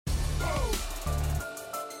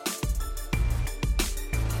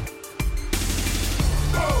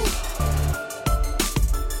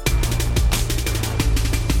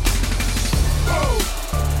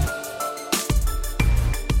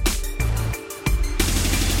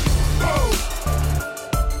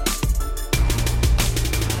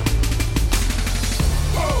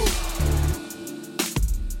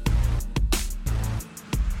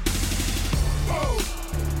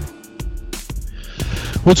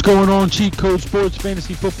What's going on, Cheat Code Sports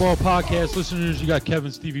Fantasy Football Podcast listeners? You got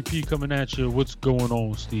Kevin Stevie P coming at you. What's going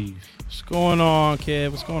on, Steve? What's going on,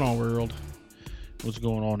 kid? What's going on, world? What's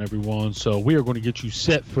going on, everyone? So we are going to get you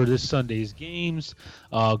set for this Sunday's games.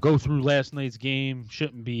 Go through last night's game.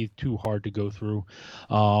 Shouldn't be too hard to go through.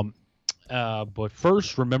 But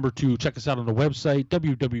first, remember to check us out on the website,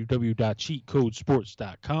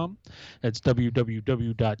 www.cheatcodesports.com. That's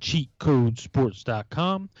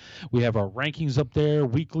www.cheatcodesports.com. We have our rankings up there,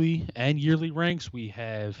 weekly and yearly ranks. We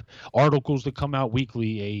have articles that come out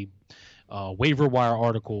weekly, a waiver wire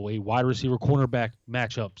article, a wide receiver cornerback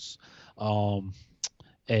matchups,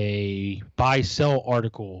 a buy-sell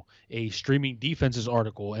article, a streaming defenses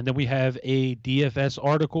article, and then we have a DFS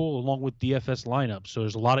article along with DFS lineups. So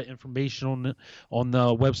there's a lot of information on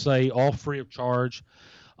the website, all free of charge,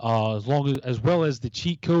 as well as the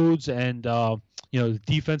cheat codes and the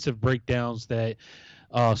defensive breakdowns that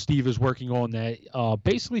Steve is working on that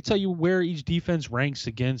basically tell you where each defense ranks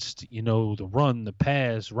against, the run, the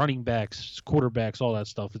pass, running backs, quarterbacks, all that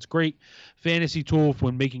stuff. It's a great fantasy tool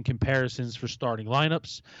when making comparisons for starting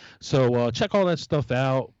lineups. So check all that stuff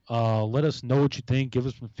out. Let us know what you think. Give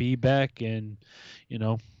us some feedback and,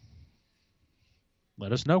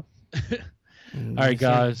 let us know. All right,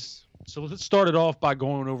 guys. So let's start it off by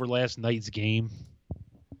going over last night's game.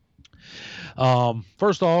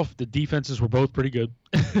 First off, the defenses were both pretty good.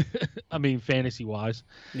 I mean, fantasy-wise.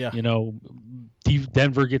 Yeah.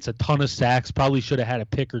 Denver gets a ton of sacks. Probably should have had a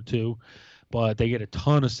pick or two, but they get a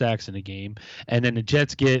ton of sacks in the game. And then the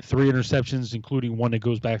Jets get 3 interceptions, including one that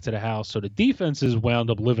goes back to the house. So the defenses wound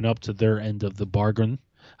up living up to their end of the bargain,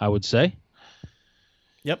 I would say.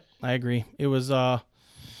 Yep, I agree. It was,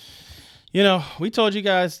 we told you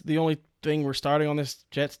guys the only thing we're starting on this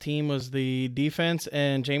Jets team was the defense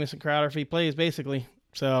and Jamison Crowder if he plays, basically.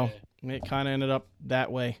 So it kind of ended up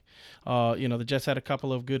that way. The Jets had a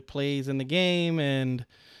couple of good plays in the game, and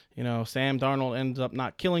Sam Darnold ends up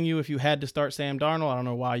not killing you if you had to start Sam Darnold. I don't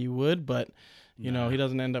know why you would, but he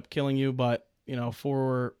doesn't end up killing you. But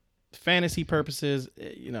for fantasy purposes,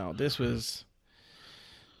 this was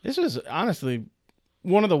honestly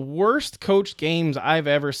one of the worst coached games I've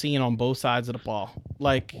ever seen on both sides of the ball.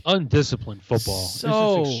 Like, undisciplined football.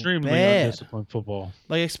 So this is extremely bad. Undisciplined football.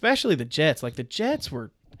 Like, especially the Jets. Like, the Jets were,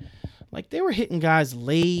 they were hitting guys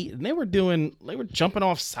late, and they were jumping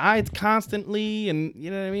off sides constantly, and you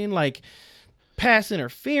know what I mean? Like, pass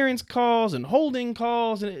interference calls and holding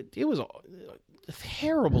calls, and it was a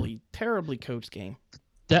terribly coached game.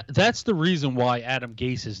 That's the reason why Adam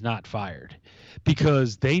Gase is not fired.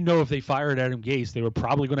 Because they know if they fired Adam Gase, they were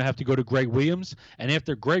probably going to have to go to Greg Williams. And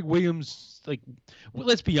after Greg Williams,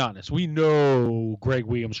 let's be honest, we know Greg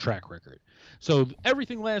Williams' track record. So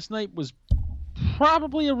everything last night was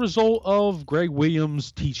probably a result of Greg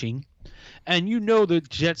Williams' teaching. And the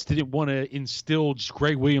Jets didn't want to instill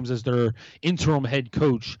Greg Williams as their interim head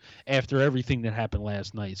coach after everything that happened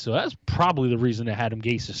last night. So that's probably the reason that Adam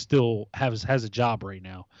Gase is still has a job right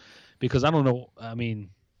now. Because I don't know, I mean,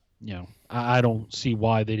 I don't see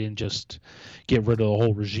why they didn't just get rid of the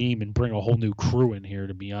whole regime and bring a whole new crew in here,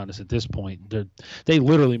 to be honest, at this point. They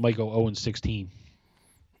literally might go 0-16.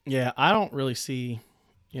 Yeah, I don't really see,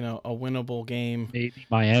 a winnable game. Maybe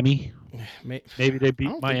Miami. Maybe they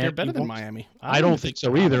beat Miami. They're better than Miami. I don't think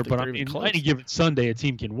so either, but I mean, any given Sunday, a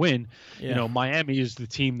team can win. Yeah. Miami is the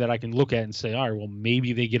team that I can look at and say, all right, well,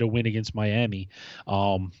 maybe they get a win against Miami.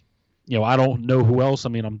 I don't know who else. I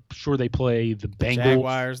mean, I'm sure they play the Bengals.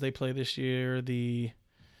 Jaguars, they play this year. I'm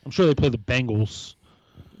sure they play the Bengals.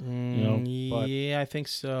 Yeah, I think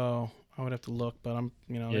so. I would have to look, but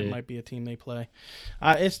it might be a team they play.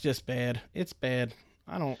 It's just bad. It's bad.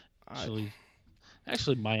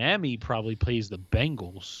 Actually, Miami probably plays the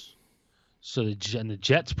Bengals. So the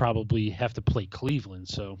Jets probably have to play Cleveland.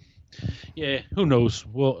 So, yeah, who knows?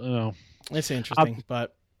 Well, it's interesting,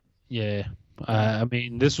 but yeah. I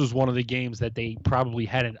mean, this was one of the games that they probably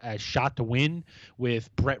had a shot to win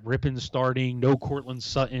with Brett Rippon starting, no Cortland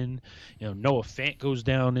Sutton, Noah Fant goes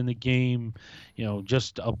down in the game,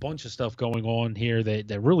 just a bunch of stuff going on here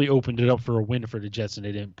that really opened it up for a win for the Jets, and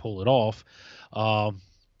they didn't pull it off.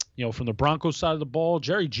 From the Broncos side of the ball,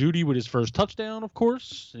 Jerry Jeudy with his first touchdown, of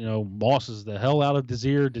course. Mosses the hell out of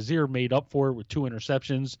Desir. Desir made up for it with 2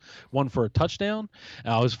 interceptions, 1 for a touchdown.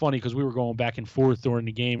 It was funny because we were going back and forth during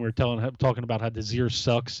the game. We were talking about how Desir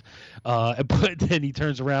sucks. But then he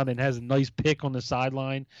turns around and has a nice pick on the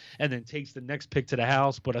sideline and then takes the next pick to the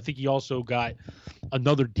house. But I think he also got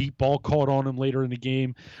another deep ball caught on him later in the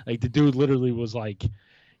game. Like, the dude literally was like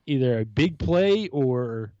either a big play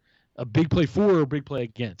or a big play for or a big play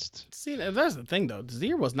against. See, that's the thing though.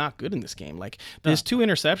 Desir was not good in this game. Like No. his 2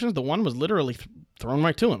 interceptions, the one was literally thrown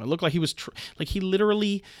right to him. It looked like he was like he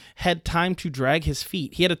literally had time to drag his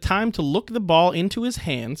feet. He had a time to look the ball into his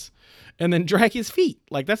hands and then drag his feet.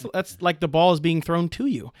 Like that's like the ball is being thrown to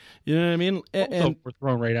you. You know what I mean? And were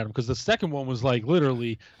thrown right at him because the second one was like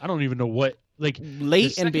literally, I don't even know what, like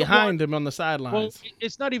late and behind him on the sidelines. Well,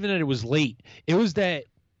 it's not even that it was late. It was that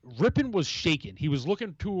Rippon was shaken. He was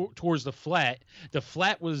looking towards the flat. The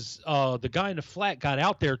flat was the guy in the flat got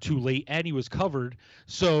out there too late, and he was covered.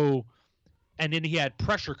 So, and then he had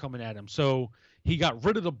pressure coming at him. So he got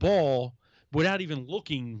rid of the ball without even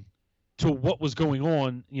looking to what was going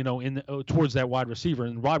on, you know, towards that wide receiver.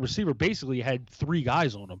 And the wide receiver basically had 3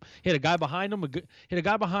 guys on him. He had a guy behind him,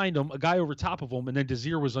 a guy over top of him, and then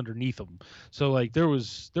Desir was underneath him. So like there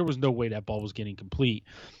was no way that ball was getting complete.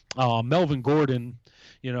 Melvin Gordon,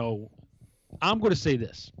 you know, I'm going to say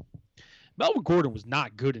this. Melvin Gordon was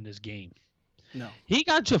not good in this game. No. He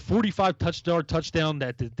got to 45 touchdown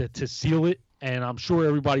that to seal it. And I'm sure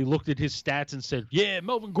everybody looked at his stats and said, yeah,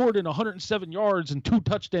 Melvin Gordon, 107 yards and 2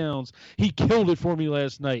 touchdowns. He killed it for me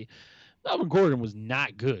last night. Melvin Gordon was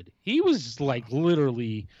not good. He was like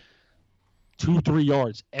literally 2-3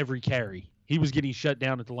 yards every carry. He was getting shut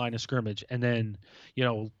down at the line of scrimmage. And then, you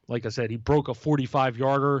know, like I said, he broke a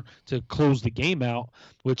 45-yarder to close the game out,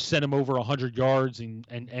 which sent him over 100 yards and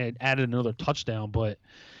added another touchdown. But,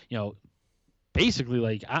 you know, basically,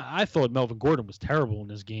 like, I thought Melvin Gordon was terrible in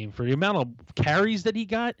this game. For the amount of carries that he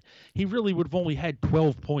got, he really would have only had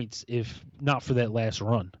 12 points if not for that last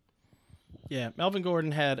run. Yeah, Melvin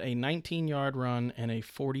Gordon had a 19-yard run and a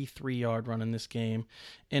 43-yard run in this game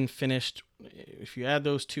and finished, if you add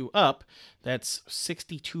those two up, that's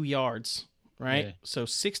 62 yards, right? Yeah. So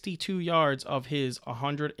 62 yards of his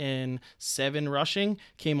 107 rushing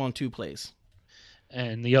came on 2 plays.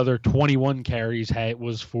 And the other 21 carries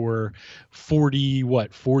was for 42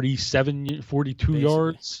 Basically.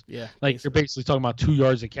 yards. Yeah. Like you're basically talking about 2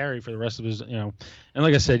 yards a carry for the rest of his, you know. And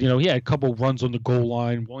like I said, you know, he had a couple runs on the goal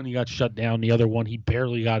line. One he got shut down. The other one he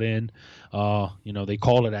barely got in. You know, they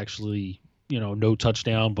called it actually, you know, no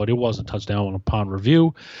touchdown, but it was a touchdown upon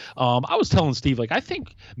review. I was telling Steve, like, I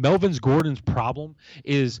think Melvin Gordon's problem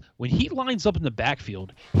is when he lines up in the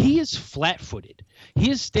backfield, he is flat-footed.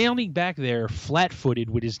 He is standing back there flat-footed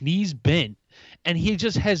with his knees bent, and he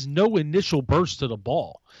just has no initial burst to the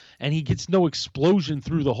ball, and he gets no explosion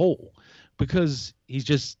through the hole because he's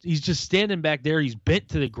just standing back there. He's bent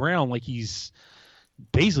to the ground like he's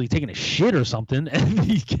basically taking a shit or something, and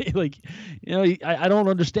he like, you know, I don't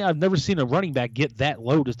understand. I've never seen a running back get that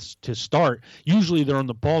low to start. Usually they're on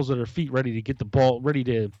the balls of their feet, ready to get the ball, ready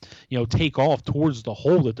to, you know, take off towards the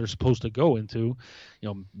hole that they're supposed to go into. You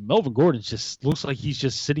know, Melvin Gordon just looks like he's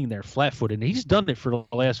just sitting there flat-footed, and he's done it for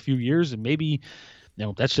the last few years, and maybe, you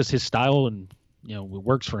know, that's just his style, and you know, it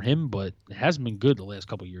works for him, but it hasn't been good the last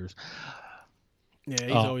couple of years. Yeah,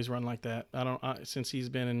 he's always run like that. Since he's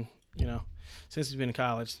been in, you know, since he's been in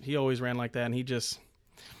college, he always ran like that, and he just,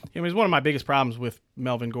 I mean, it's one of my biggest problems with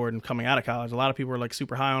Melvin Gordon coming out of college. A lot of people were like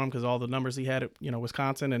super high on him because all the numbers he had at, you know,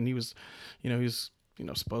 Wisconsin, and he was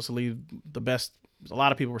supposedly the best. A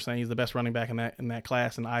lot of people were saying he's the best running back in that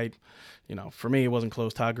class, and I, you know, for me it wasn't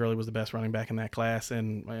close. Todd Gurley was the best running back in that class,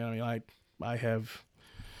 and I mean,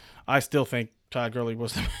 I still think Todd Gurley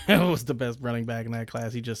was the best running back in that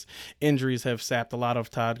class. He just, injuries have sapped a lot of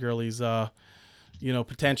Todd Gurley's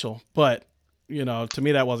potential, but you know, to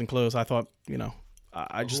me that wasn't close. I thought, you know,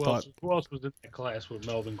 I just thought, who else was in that class with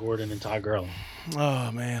Melvin Gordon and Todd Gurley? Oh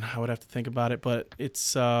man, I would have to think about it, but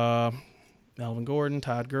it's Melvin Gordon,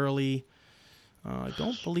 Todd Gurley. I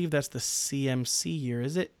don't believe that's the CMC year,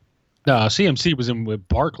 is it? No, CMC was in with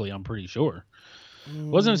Barkley, I'm pretty sure.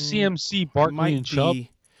 Wasn't it CMC, Barkley, and Chubb?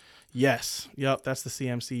 Yes. Yep, that's the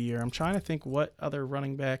CMC year. I'm trying to think what other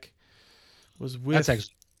running back was with That's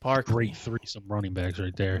actually Barkley. Great threesome running backs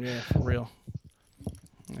right there. Yeah, for real.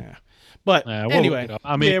 Yeah. But we'll anyway,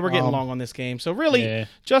 I mean, yeah, we're getting long on this game. So really,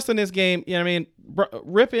 just in this game, you know what I mean,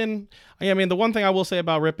 Rippon, I mean, the one thing I will say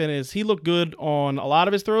about Rippon is he looked good on a lot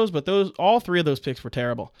of his throws, but all 3 of those picks were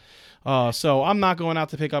terrible. So I'm not going out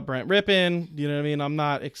to pick up Brent Rippon. You know what I mean? I'm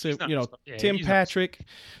not, Tim Patrick.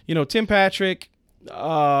 Tim Patrick,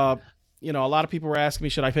 you know, a lot of people were asking me,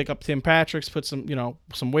 should I pick up Tim Patrick's, put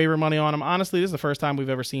some waiver money on him? Honestly, this is the first time we've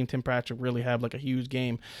ever seen Tim Patrick really have like a huge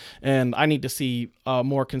game. And I need to see a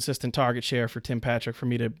more consistent target share for Tim Patrick for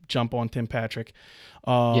me to jump on Tim Patrick.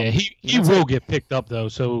 He will get picked up though.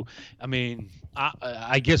 So, I mean,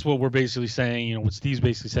 I guess what we're basically saying, you know, what Steve's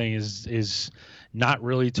basically saying is not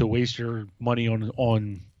really to waste your money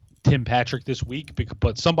on Tim Patrick this week,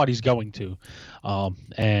 but somebody's going to.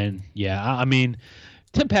 And yeah, I mean,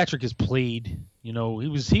 Tim Patrick has played. You know,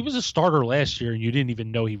 he was a starter last year, and you didn't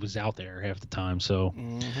even know he was out there half the time. So,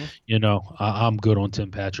 you know, I'm good on Tim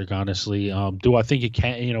Patrick, honestly. Do I think it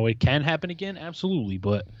can happen again? Absolutely,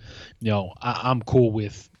 but you know, I'm cool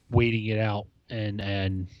with waiting it out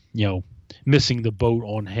and you know, missing the boat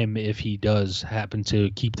on him if he does happen to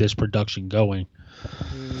keep this production going.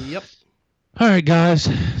 Yep. All right, guys.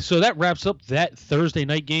 So that wraps up that Thursday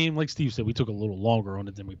night game. Like Steve said, we took a little longer on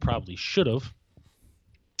it than we probably should have.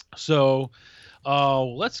 So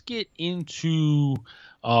let's get into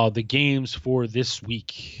the games for this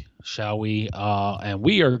week, shall we? And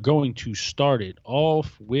we are going to start it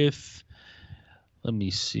off with, let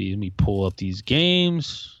me see. Let me pull up these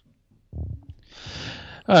games.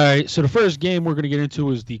 All right. So the first game we're going to get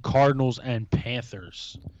into is the Cardinals and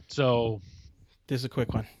Panthers. So this is a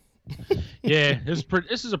quick one. Yeah, this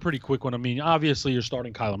is a pretty quick one. I mean, obviously you're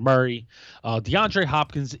starting Kyler Murray. DeAndre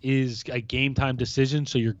Hopkins is a game time decision,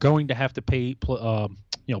 so you're going to have to pay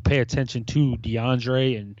attention to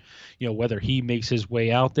DeAndre and you know whether he makes his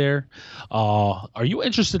way out there. Are you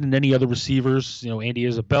interested in any other receivers? You know, Andy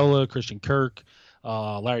Isabella, Christian Kirk,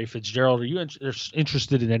 Larry Fitzgerald. Are you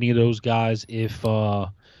interested in any of those guys if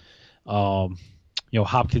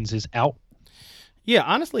Hopkins is out? Yeah,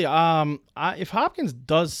 honestly, if Hopkins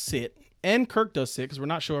does sit and Kirk does sit, because we're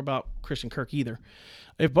not sure about Christian Kirk either,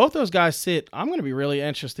 if both those guys sit, I'm going to be really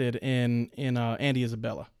interested in Andy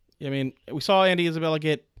Isabella. I mean, we saw Andy Isabella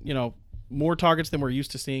get more targets than we're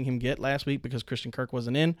used to seeing him get last week because Christian Kirk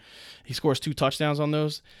wasn't in. He scores 2 touchdowns on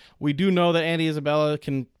those. We do know that Andy Isabella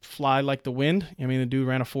can fly like the wind. I mean, the dude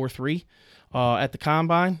ran a 4.3 at the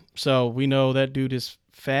combine, so we know that dude is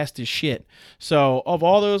fast as shit. So of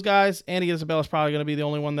all those guys, Andy Isabella is probably going to be the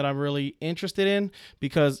only one that I'm really interested in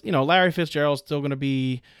because, Larry Fitzgerald is still going to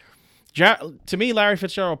be, to me, Larry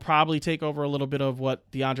Fitzgerald will probably take over a little bit of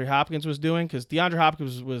what DeAndre Hopkins was doing because DeAndre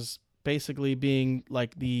Hopkins was basically being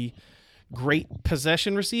like the great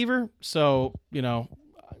possession receiver. So,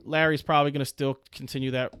 Larry's probably going to still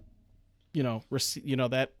continue that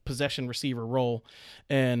that possession receiver role.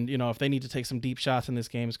 And, if they need to take some deep shots in this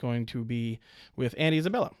game, it's going to be with Andy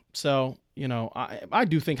Isabella. So, I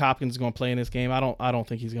do think Hopkins is going to play in this game. I don't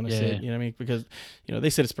think he's going to sit, because, they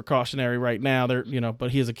said it's precautionary right now.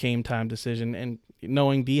 But he has a game time decision, and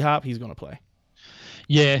knowing D-Hop, he's going to play.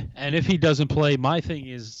 Yeah, and if he doesn't play, my thing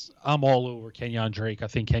is I'm all over Kenyon Drake. I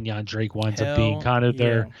think Kenyon Drake winds up being kind of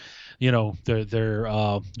their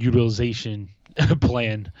utilization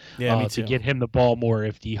plan to get him the ball more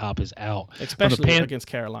if D-Hop is out. Especially against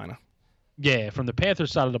Carolina. Yeah, from the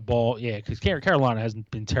Panthers side of the ball, because Carolina hasn't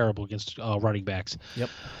been terrible against running backs. Yep.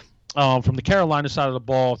 From the Carolina side of the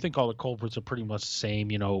ball, I think all the culprits are pretty much the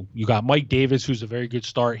same. You got Mike Davis, who's a very good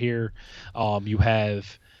start here. You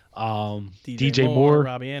have DJ Moore,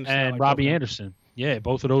 Robbie Anderson, Robbie Anderson. Yeah,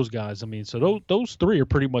 both of those guys. I mean, so those three are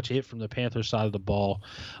pretty much it from the Panthers side of the ball.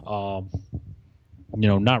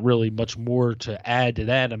 Not really much more to add to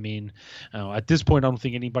that. I mean, at this point, I don't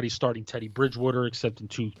think anybody's starting Teddy Bridgewater except in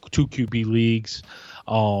two QB leagues.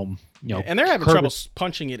 And they're having trouble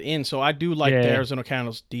punching it in, so I do like the Arizona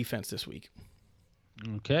Cardinals defense this week.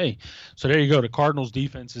 Okay, so there you go. The Cardinals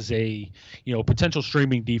defense is a potential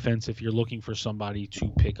streaming defense if you're looking for somebody to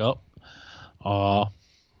pick up.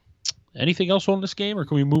 Anything else on this game, or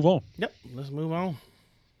can we move on? Yep, let's move on.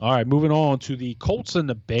 All right, moving on to the Colts and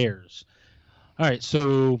the Bears. All right,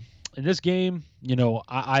 so in this game,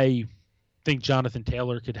 I think Jonathan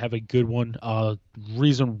Taylor could have a good one.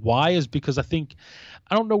 Reason why is because I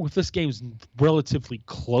don't know if this game's relatively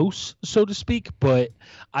close, so to speak, but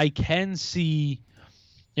I can see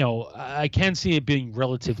it being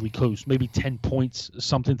relatively close, maybe 10 points,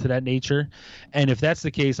 something to that nature. And if that's the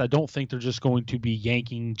case, I don't think they're just going to be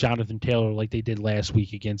yanking Jonathan Taylor like they did last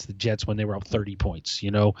week against the Jets when they were up 30 points.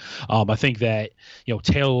 I think that,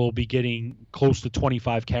 Taylor will be getting close to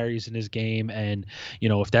 25 carries in his game. And,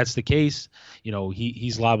 if that's the case,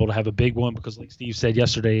 he's liable to have a big one because like Steve said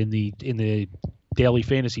yesterday in the Daily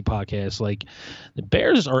Fantasy podcast, like the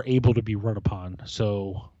Bears are able to be run upon.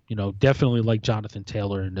 So, definitely like Jonathan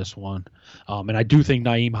Taylor in this one. And I do think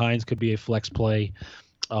Nyheim Hines could be a flex play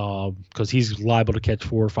because he's liable to catch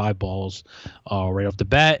 4 or 5 balls right off the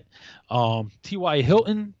bat. T.Y.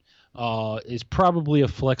 Hilton is probably a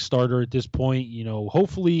flex starter at this point.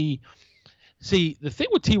 Hopefully. See, the thing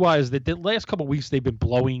with T.Y. is that the last couple of weeks they've been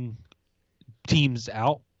blowing teams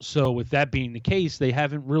out. So with that being the case, they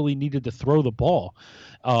haven't really needed to throw the ball.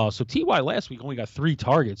 So T.Y. last week only got 3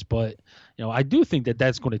 targets, but I do think that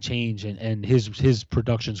that's going to change and his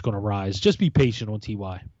production is going to rise. Just be patient on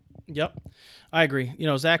T.Y. Yep, I agree.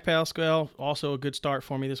 Zach Pascal, also a good start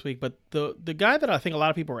for me this week. But the guy that I think a lot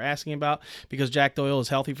of people are asking about, because Jack Doyle is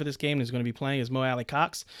healthy for this game and is going to be playing, is Mo Alley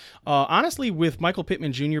Cox. Honestly, with Michael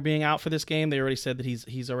Pittman Jr. being out for this game, they already said that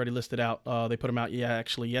he's already listed out. They put him out,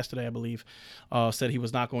 actually yesterday, I believe. Said he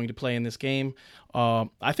was not going to play in this game.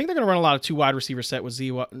 I think they're going to run a lot of 2 wide receiver set with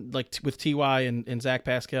with Ty and Zach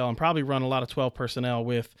Pascal, and probably run a lot of 12 personnel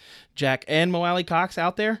with Jack and Mo Alley Cox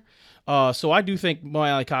out there. So I do think Mo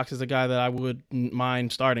Alley Cox is a guy that I wouldn't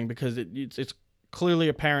mind starting, because it's clearly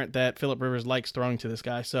apparent that Phillip Rivers likes throwing to this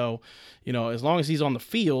guy. So, as long as he's on the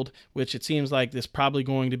field, which it seems like this probably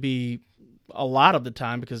going to be a lot of the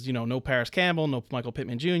time, because, no Paris Campbell, no Michael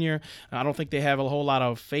Pittman Jr. I don't think they have a whole lot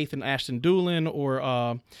of faith in Ashton Doolin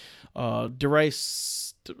or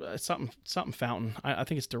DeRice, something Fountain. I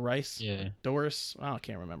think it's DeRice. Yeah. Doris. I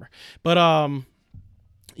can't remember. But,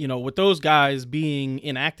 with those guys being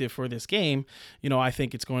inactive for this game, I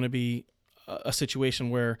think it's going to be a situation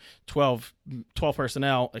where 12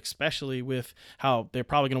 personnel, especially with how they're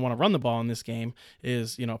probably going to want to run the ball in this game,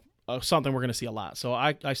 is, something we're going to see a lot. So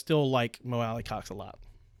I still like Mo Alley Cox a lot.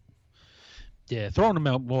 Yeah, throwing him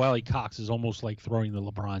out, Mo Alley Cox is almost like throwing the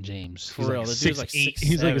LeBron James. For real, the dude's like 6'8".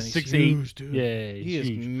 He's like a 6'8". Dude. Yeah, he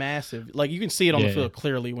is massive. Like, you can see it on the field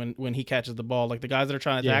clearly when he catches the ball. Like, the guys that are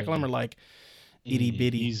trying to tackle him are like itty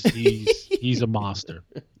bitty. He's a monster.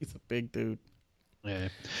 He's a big dude. Yeah.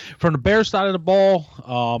 From the Bears side of the ball,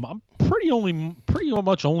 I'm pretty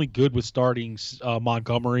much only good with starting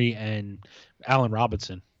Montgomery and Allen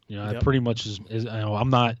Robinson. It pretty much is I'm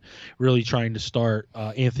not really trying to start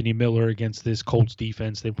Anthony Miller against this Colts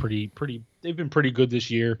defense. They've been pretty good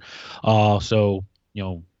this year. So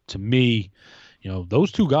to me,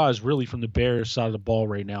 those 2 guys really from the Bears side of the ball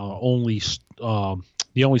right now are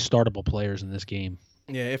the only startable players in this game.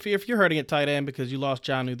 Yeah, if you're hurting at tight end because you lost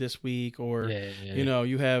Jonnu this week, or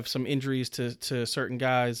you have some injuries to certain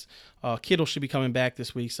guys, Kittle should be coming back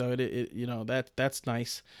this week, so that's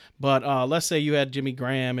nice. But let's say you had Jimmy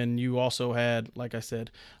Graham and you also had, like I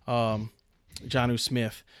said, Jonnu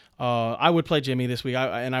Smith. I would play Jimmy this week,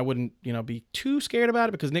 and I wouldn't be too scared about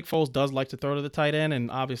it, because Nick Foles does like to throw to the tight end,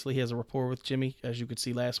 and obviously he has a rapport with Jimmy, as you could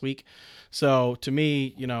see last week. So to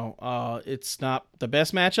me, it's not the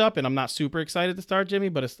best matchup, and I'm not super excited to start Jimmy,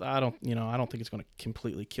 but I don't think it's going to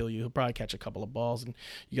completely kill you. He'll probably catch a couple of balls, and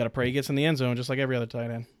you got to pray he gets in the end zone, just like every other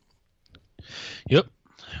tight end. Yep.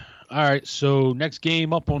 All right, so next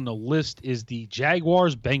game up on the list is the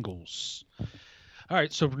Jaguars-Bengals. All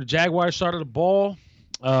right, so from the Jaguars side of the ball,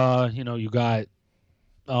 you got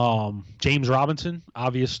James Robinson,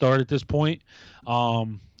 obvious start at this point.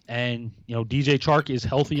 And DJ Chark is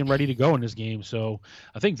healthy and ready to go in this game. So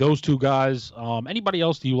I think those 2 guys. Anybody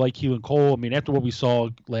else? Do you like Keelan Cole? I mean, after what we saw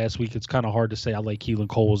last week, it's kind of hard to say I like Keelan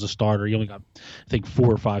Cole as a starter. He only got, I think,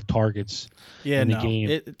 4 or 5 targets in the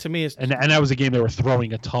game. To me, it's and that was a game they were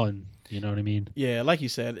throwing a ton. You know what I mean? Yeah, like you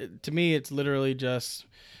said, to me, it's literally just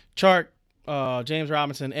Chark, James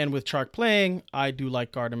Robinson, and with Chark playing, I do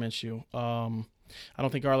like Gardner Minshew. I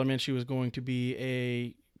don't think Gardner Minshew is going to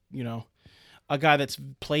be a guy that's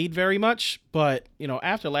played very much, but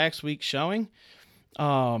after last week's showing,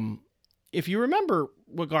 if you remember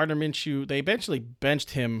what Gardner Minshew, they eventually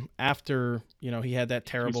benched him after he had that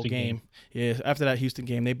terrible game. Yeah, after that Houston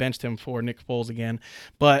game, they benched him for Nick Foles again.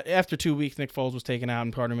 But after 2 weeks, Nick Foles was taken out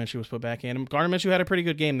and Gardner Minshew was put back in. And Gardner Minshew had a pretty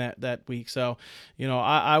good game that week. So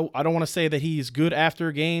I don't want to say that he's good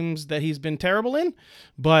after games that he's been terrible in,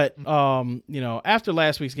 but after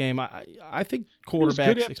last week's game, I think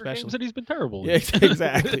quarterbacks, especially games that he's been terrible in. Yeah,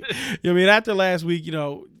 exactly. After last week,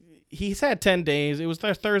 he's had 10 days. It was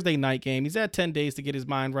their Thursday night game. He's had 10 days to get his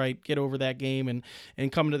mind right, get over that game,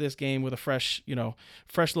 and come to this game with a fresh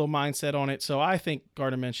little mindset on it. So I think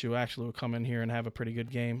Gardner Minshew actually will come in here and have a pretty good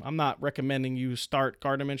game. I'm not recommending you start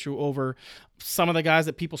Gardner Minshew over some of the guys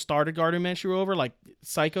that people started Gardner Minshew over, like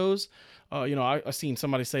psychos. I've seen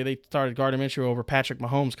somebody say they started Gardner Minshew over Patrick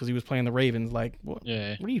Mahomes because he was playing the Ravens. Like, what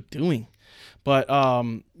are you doing? But,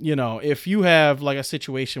 if you have like a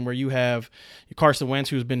situation where you have Carson Wentz,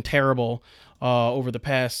 who's been terrible over the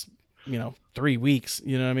past, 3 weeks,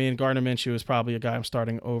 Gardner Minshew is probably a guy I'm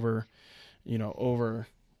starting over Wentz.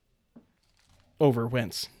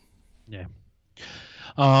 Yeah.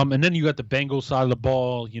 And then you got the Bengals side of the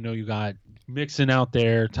ball. You got Mixon out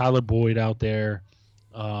there, Tyler Boyd out there.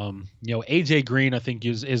 AJ Green, I think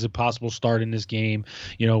is a possible start in this game.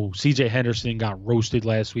 CJ Henderson got roasted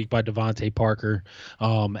last week by Devontae Parker.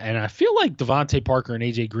 And I feel like Devontae Parker and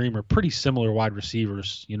AJ Green are pretty similar wide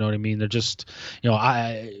receivers. You know what I mean? They're just,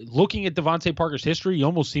 looking at Devontae Parker's history, he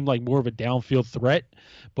almost seemed like more of a downfield threat.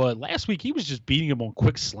 But last week he was just beating him on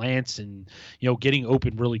quick slants and, getting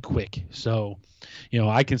open really quick. So,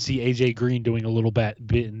 I can see AJ Green doing a little bit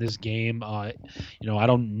in this game. I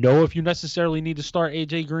don't know if you necessarily need to start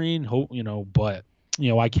AJ Green, but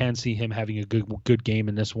I can see him having a good game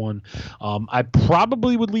in this one. I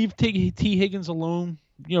probably would leave T. Higgins alone,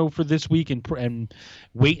 for this week and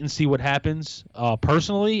wait and see what happens.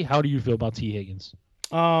 Personally, how do you feel about T. Higgins?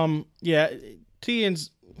 Yeah, T.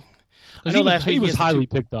 Higgins. I know he was highly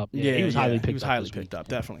picked up. Yeah, he was highly picked up,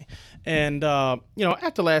 definitely. And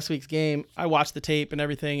after last week's game, I watched the tape and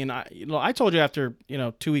everything, and I told you after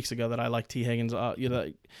 2 weeks ago that I like T. Higgins.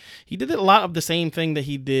 He did a lot of the same thing that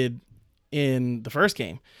he did in the first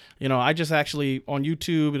game. I just actually on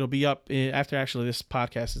YouTube, it'll be up after actually this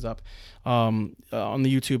podcast is up. On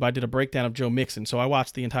the YouTube, I did a breakdown of Joe Mixon, so I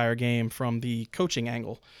watched the entire game from the coaching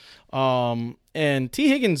angle. And T.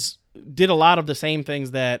 Higgins did a lot of the same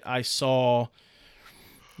things that I saw,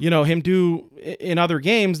 him do in other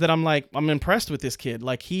games that I'm impressed with this kid.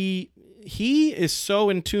 Like he is so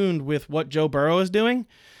in tune with what Joe Burrow is doing.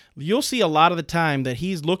 You'll see a lot of the time that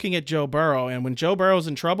he's looking at Joe Burrow, and when Joe Burrow's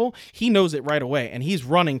in trouble, he knows it right away, and he's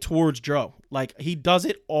running towards Joe. Like, he does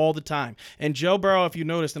it all the time. And Joe Burrow, if you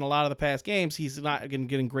noticed in a lot of the past games, he's not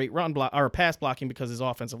getting great run block or pass blocking because his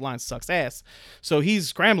offensive line sucks ass. So he's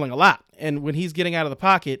scrambling a lot. And when he's getting out of the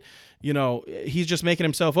pocket, he's just making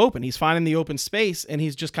himself open. He's finding the open space, and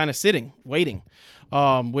he's just kind of sitting, waiting,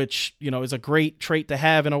 which, is a great trait to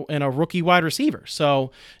have in a rookie wide receiver.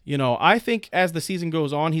 So, I think as the season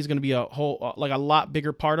goes on, he's going to be a lot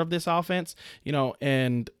bigger part of this offense,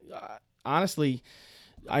 and honestly,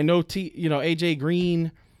 I know AJ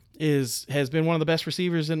Green has been one of the best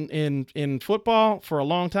receivers in football for a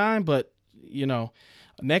long time, but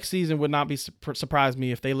next season would not be surprise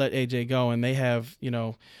me if they let AJ go and they have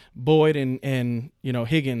Boyd and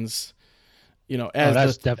Higgins, as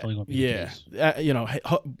that's definitely going to be the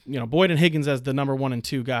case. Boyd and Higgins as the number 1 and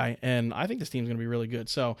 2 guy, and I think this team's going to be really good.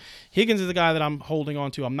 So Higgins is the guy that I'm holding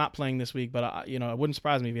on to. I'm not playing this week, but it wouldn't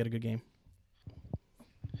surprise me if he had a good game.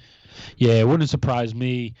 Yeah, it wouldn't surprise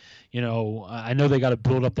me. I know they got to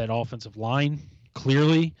build up that offensive line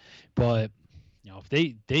clearly, but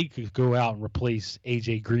if they could go out and replace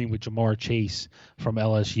AJ Green with Jamar Chase from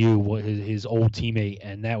LSU, his old teammate,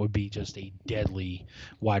 and that would be just a deadly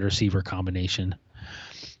wide receiver combination.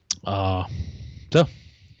 So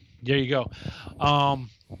there you go.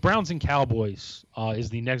 Browns and Cowboys is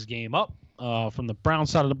the next game up. From the Brown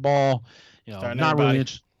side of the ball, not really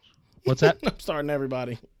interested. What's that? I'm starting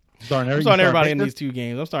everybody. I'm starting everybody in these 2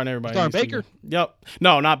 games. I'm starting everybody. Starting Baker? Yep.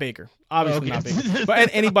 No, not Baker. Obviously not Baker.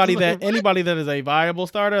 But anybody that is a viable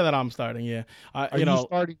starter that I'm starting. Yeah. Are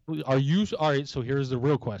you all right? So here's the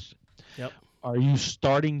real question. Yep. Are you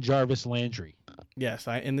starting Jarvis Landry? Yes.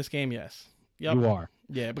 In this game, yes. Yep. You are.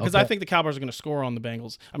 Yeah, because I think the Cowboys are going to score on the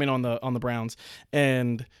Bengals. I mean, on the Browns,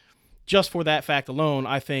 and just for that fact alone,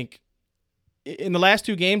 I think. In the last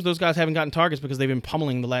 2 games, those guys haven't gotten targets because they've been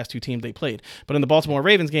pummeling the last 2 teams they played. But in the Baltimore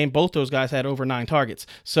Ravens game, both those guys had over 9 targets.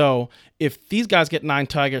 So if these guys get 9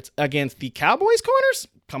 targets against the Cowboys corners,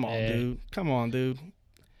 come on, dude.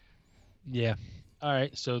 Yeah. All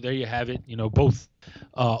right. So there you have it. Both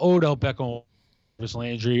Odell Beckham and Jarvis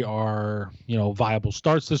Landry are, viable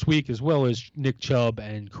starts this week, as well as Nick Chubb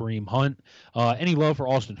and Kareem Hunt. Any love for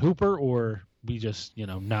Austin Hooper, or we just,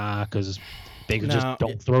 because Baker just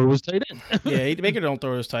don't throw his tight end. Yeah, Baker don't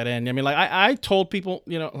throw his tight end. I mean, like I told people,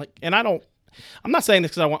 and I'm not saying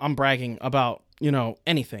this because I'm bragging about,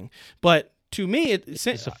 anything, but to me, it's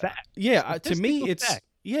a fact. Yeah, to me,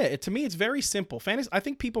 it's very simple. Fantasy. I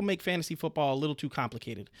think people make fantasy football a little too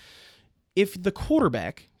complicated. If the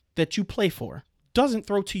quarterback that you play for doesn't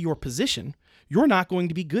throw to your position, you're not going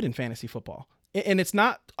to be good in fantasy football. And it's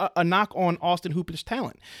not a knock on Austin Hooper's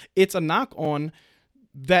talent. It's a knock on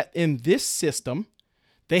that in this system,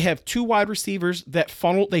 they have 2 wide receivers that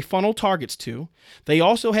funnel targets to. They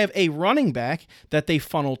also have a running back that they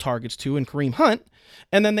funnel targets to in Kareem Hunt,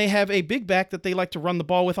 and then they have a big back that they like to run the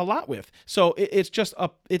ball with a lot with. So it's just a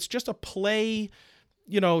play,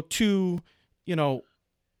 it's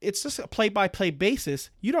just a play-by-play basis.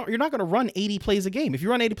 You're not going to run 80 plays a game. If you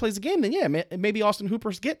run 80 plays a game, then yeah, maybe Austin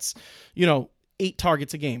Hooper gets 8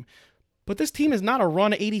 targets a game. But this team is not a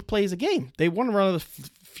run 80 plays a game. They want to run the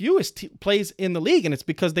fewest plays in the league, and it's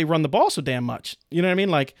because they run the ball so damn much. You know what I mean?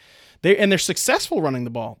 Like, they're successful running the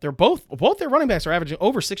ball. They're both their running backs are averaging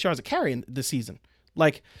over 6 yards a carry this season.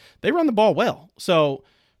 Like, they run the ball well. So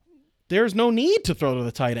there's no need to throw to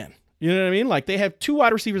the tight end. You know what I mean? Like, they have 2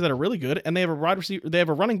 wide receivers that are really good, and they have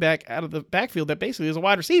a running back out of the backfield that basically is a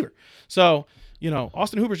wide receiver. So,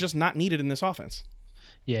 Austin Hooper's just not needed in this offense.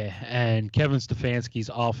 Yeah, and Kevin Stefanski's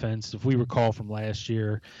offense, if we recall from last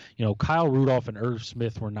year, Kyle Rudolph and Irv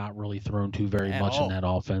Smith were not really thrown to very much in that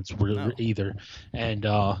offense either. And,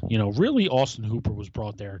 really Austin Hooper was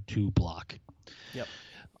brought there to block. Yep.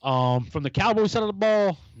 From the Cowboys side of the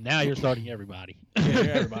ball, now you're starting everybody.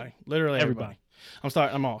 Yeah, everybody. Literally everybody.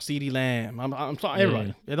 I'm all CeeDee Lamb. I'm sorry,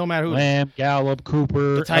 everybody. It don't matter who. Lamb, Gallup,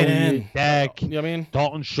 Cooper, the tight end, Dak. You know what I mean?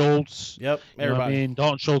 Dalton Schultz. Yep, everybody.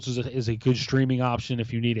 Dalton Schultz is a good streaming option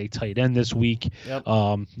if you need a tight end this week. Yep.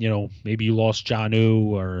 Maybe you lost Jonnu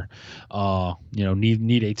or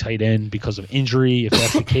need a tight end because of injury if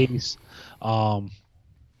that's the case. The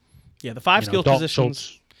 5 skill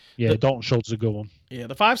positions. Dalton Schultz is a good one. Yeah,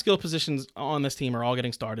 the 5 skill positions on this team are all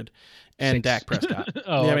getting started, and 6. Dak Prescott.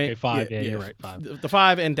 Okay, 5. Yeah, you're right, 5. The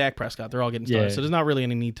 5 and Dak Prescott, they're all getting started. Yeah. So there's not really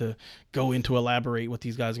any need to go into elaborate what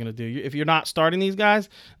these guys are going to do. If you're not starting these guys,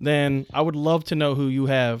 then I would love to know who you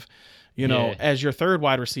have, as your third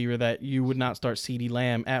wide receiver that you would not start CeeDee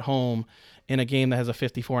Lamb at home in a game that has a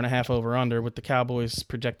 54.5 over under with the Cowboys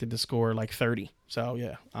projected to score like 30. So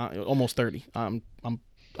yeah, almost 30. I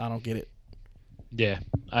don't get it. Yeah,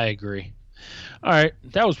 I agree. All right,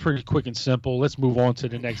 that was pretty quick and simple. Let's move on to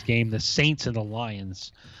the next game, the Saints and the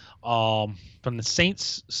Lions. From the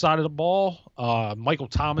Saints side of the ball, Michael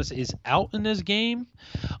Thomas is out in this game.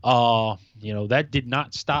 That did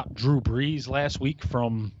not stop Drew Brees last week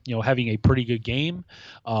from, having a pretty good game.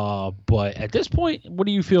 But at this point, what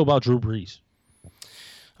do you feel about Drew Brees?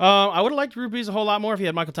 I would have liked Drew Brees a whole lot more if he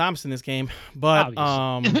had Michael Thomas in this game. But,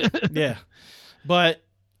 yeah. But,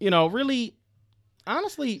 really,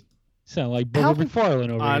 honestly, sound like Booger McFarland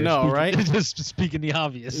over here. I know, right? Just speaking the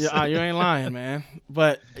obvious. Yeah, you ain't lying, man.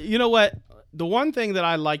 But you know what? The one thing that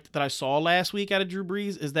I liked that I saw last week out of Drew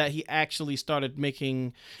Brees is that he actually started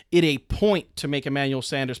making it a point to make Emmanuel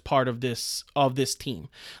Sanders part of this team.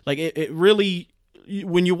 Like it really,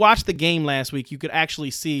 when you watch the game last week, you could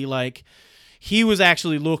actually see like he was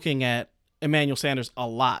actually looking at Emmanuel Sanders a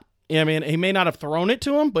lot. I mean, he may not have thrown it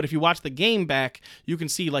to him, but if you watch the game back, you can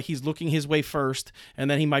see like he's looking his way first, and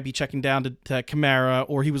then he might be checking down to Kamara,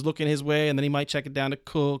 or he was looking his way, and then he might check it down to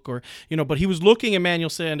Cook, or but he was looking Emmanuel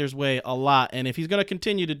Sanders' way a lot. And if he's going to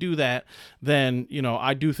continue to do that, then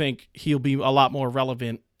I do think he'll be a lot more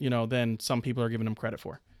relevant, than some people are giving him credit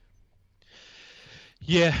for.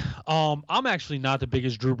 Yeah, I'm actually not the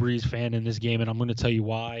biggest Drew Brees fan in this game, and I'm going to tell you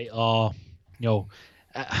why.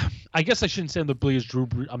 I guess I shouldn't say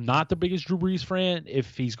I'm not the biggest Drew Brees fan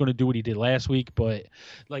if he's going to do what he did last week, but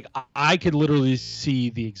like I could literally see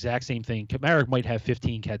the exact same thing. Kamara might have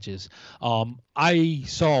 15 catches. I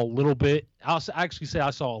saw a little bit. I'll actually say I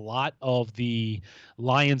saw a lot of the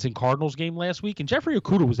Lions and Cardinals game last week, and Jeffrey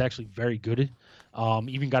Okudah was actually very good.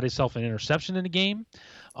 Even got himself an interception in the game.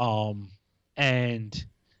 And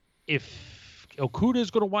if Okudah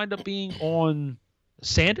is going to wind up being on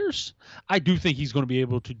Sanders, I do think he's going to be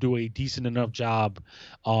able to do a decent enough job,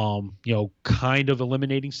 kind of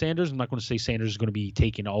eliminating Sanders. I'm not going to say Sanders is going to be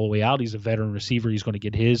taken all the way out. He's a veteran receiver. He's going to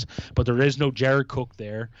get his, but there is no Jared Cook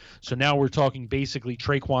there. So now we're talking basically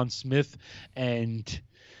Traquan Smith and,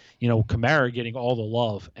 Kamara getting all the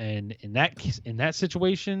love. And in that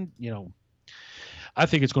situation, I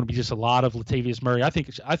think it's going to be just a lot of Latavius Murray. I think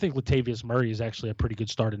Latavius Murray is actually a pretty good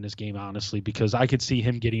start in this game, honestly, because I could see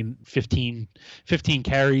him getting 15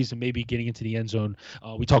 carries and maybe getting into the end zone.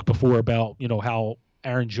 We talked before about, how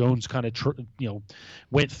Aaron Jones kind of,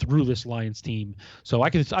 went through this Lions team. So I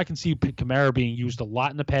can see Kamara being used a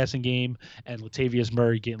lot in the passing game and Latavius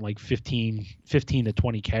Murray getting like 15 to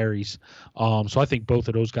 20 carries. So I think both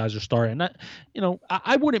of those guys are starting. And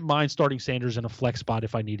I wouldn't mind starting Sanders in a flex spot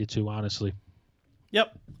if I needed to, honestly.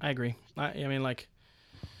 Yep, I agree.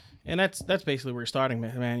 And that's basically where you're starting,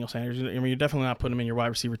 Emmanuel Sanders. I mean, you're definitely not putting him in your wide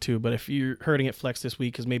receiver too. But if you're hurting at flex this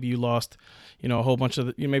week because maybe you lost, a whole bunch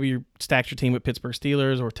of maybe you stacked your team with Pittsburgh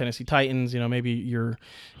Steelers or Tennessee Titans. Maybe you're,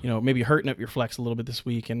 maybe hurting up your flex a little bit this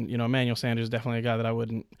week. And Emmanuel Sanders is definitely a guy that I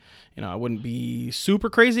wouldn't be super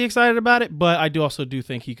crazy excited about it. But I also do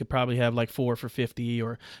think he could probably have like 4 for 50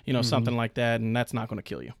 or something like that, and that's not going to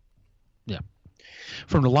kill you. Yeah.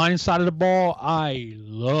 From the Lions side of the ball, I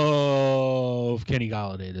love Kenny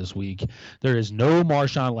Golladay this week. There is no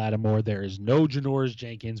Marshawn Lattimore. There is no Janoris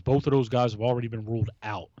Jenkins. Both of those guys have already been ruled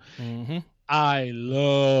out. Mm-hmm. I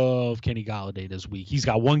love Kenny Golladay this week. He's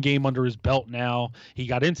got one game under his belt now. He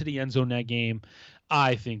got into the end zone that game.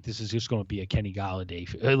 I think this is just going to be a Kenny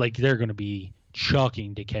Golladay. Like they're going to be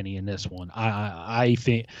chucking to Kenny in this one. I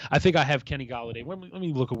think I have Kenny Golladay. Let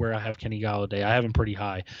me look at where I have Kenny Golladay. I have him pretty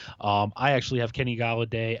high. I actually have Kenny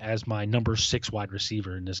Golladay as my number 6 wide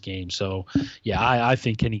receiver in this game. So yeah, I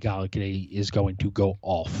think Kenny Golladay is going to go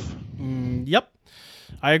off. Yep.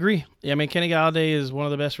 I agree. Yeah, I mean, Kenny Golladay is one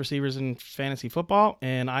of the best receivers in fantasy football,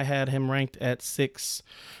 and I had him ranked at 6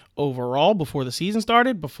 overall before the season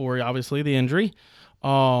started, before obviously the injury.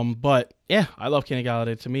 But yeah, I love Kenny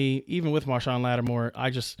Golladay. To me, even with Marshawn Lattimore,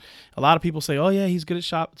 a lot of people say, oh yeah, he's good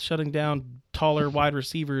at shutting down taller wide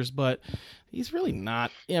receivers, but he's really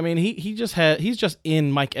not. I mean, he's just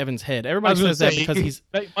in Mike Evans' head. Everybody says that because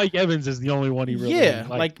Mike Evans is the only one he really. Yeah,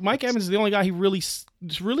 like Mike Evans is the only guy he really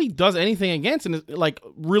does anything against, and like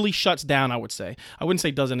really shuts down. I would say I wouldn't say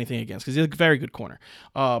does anything against because he's a very good corner.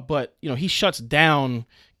 But he shuts down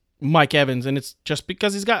Mike Evans, and it's just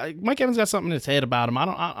because Mike Evans got something in his head about him. I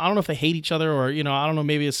don't know if they hate each other or I don't know,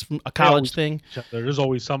 maybe it's a college thing. There's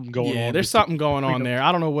always something going on. Yeah, there's something going on there.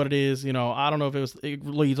 I don't know what it is. I don't know if it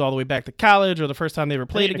leads all the way back to college or the first time they ever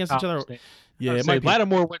played against each other. Yeah, it might be.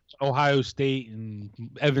 Lattimore went to Ohio State and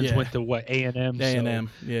Evans went to what, A&M. A&M,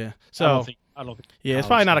 yeah. So I don't think. Yeah, it's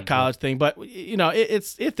probably not a college thing, but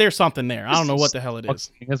it's there's something there. I don't know what the hell it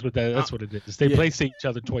is. That's what it is. They play each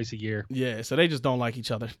other twice a year. Yeah, so they just don't like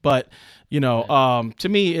each other. But to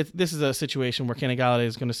me, this is a situation where Kenny Golladay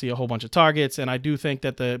is going to see a whole bunch of targets, and I do think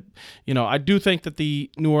that the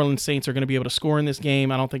New Orleans Saints are going to be able to score in this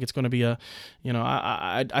game. I don't think it's going to be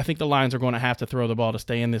I think the Lions are going to have to throw the ball to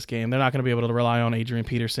stay in this game. They're not going to be able to rely on Adrian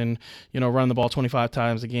Peterson, run the ball 25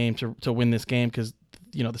 times a game to win this game because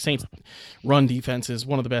the Saints' run defense is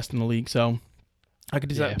one of the best in the league. So I could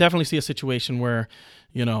definitely see a situation where,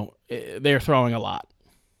 they're throwing a lot.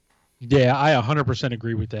 Yeah, I 100%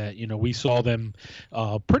 agree with that. We saw them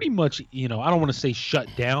pretty much, I don't want to say shut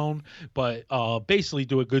down, but basically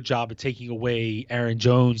do a good job of taking away Aaron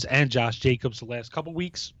Jones and Josh Jacobs the last couple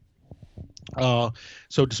weeks.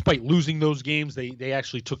 So despite losing those games, they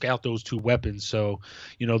actually took out those two weapons. So,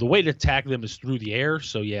 the way to attack them is through the air.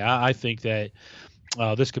 So, yeah, I think that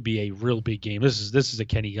this could be a real big game. This is a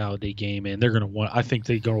Kenny Golladay game, and they're going to want. I think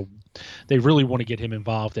they really want to get him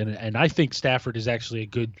involved, and I think Stafford is actually a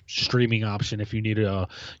good streaming option if you need a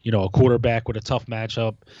quarterback with a tough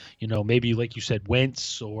matchup. Maybe like you said,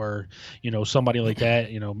 Wentz or somebody like that.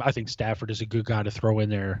 I think Stafford is a good guy to throw in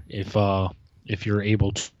there if you're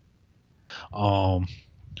able to.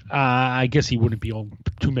 I guess he wouldn't be on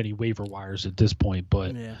too many waiver wires at this point,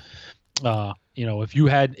 but yeah.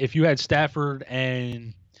 If you had Stafford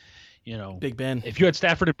and Big Ben, if you had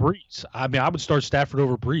Stafford and Breeze, I mean, I would start Stafford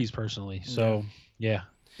over Breeze personally. So yeah,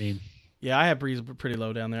 I have Breeze pretty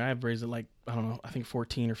low down there. I have Breeze at I don't know, I think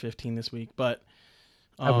 14 or 15 this week, but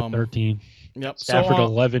I have 13. Yep, Stafford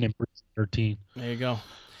 11 and Breeze 13. There you go.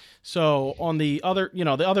 So on the other, the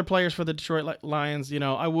other players for the Detroit Lions,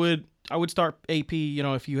 I would start AP,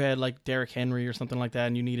 if you had like Derrick Henry or something like that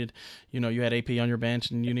and you needed, you had AP on your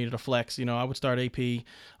bench and you needed a flex, I would start AP.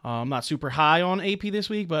 I'm not super high on AP this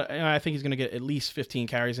week, but I think he's going to get at least 15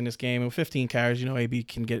 carries in this game. And with 15 carries, AB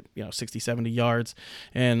can get, 60, 70 yards.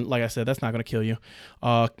 And like I said, that's not going to kill you.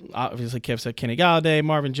 Obviously, Kev said Kenny Golladay,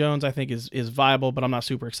 Marvin Jones, I think is viable, but I'm not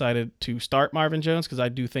super excited to start Marvin Jones because I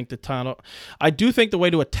do think the way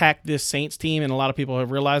to attack this Saints team, and a lot of people have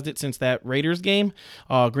realized it since that Raiders game,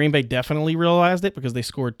 Green Bay definitely realized it because they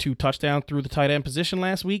scored 2 touchdowns through the tight end position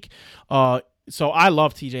last week. So I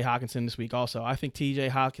love TJ Hockenson this week also. I think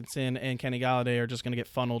TJ Hockenson and Kenny Golladay are just going to get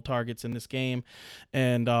funneled targets in this game.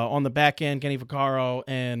 And on the back end, Kenny Vaccaro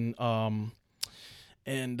and I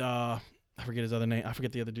forget his other name. I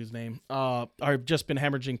forget the other dude's name. Are just been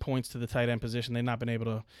hemorrhaging points to the tight end position. They've not been able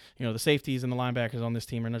to, the safeties and the linebackers on this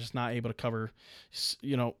team are just not able to cover,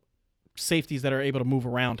 safeties that are able to move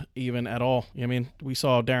around even at all. I mean, we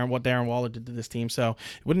saw what Darren Waller did to this team, so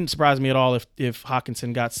it wouldn't surprise me at all if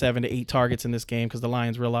Hockenson got 7 to 8 targets in this game because the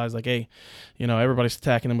Lions realized hey, everybody's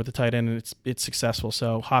attacking them with the tight end and it's successful.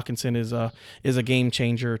 So Hockenson is a game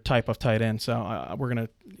changer type of tight end. So we're gonna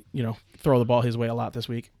throw the ball his way a lot this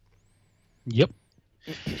week. Yep.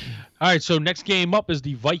 All right, so next game up is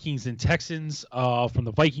the Vikings and Texans. From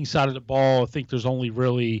the Vikings side of the ball, I think there's only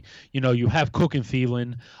really, you have Cook and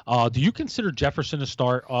Thielen. Do you consider Jefferson a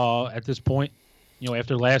start at this point,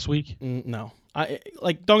 after last week? No.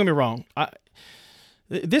 Don't get me wrong.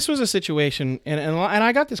 This was a situation, and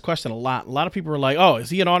I got this question a lot. A lot of people were like, oh, is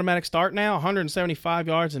he an automatic start now? 175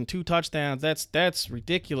 yards and 2 touchdowns. That's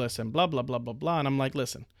ridiculous and blah, blah, blah, blah, blah. And I'm like,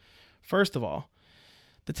 listen, first of all,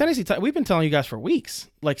 the Tennessee Titans, we've been telling you guys for weeks,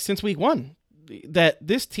 since week 1, that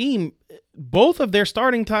this team, both of their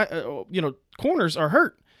starting, corners are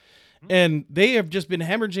hurt. And they have just been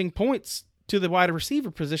hemorrhaging points to the wide receiver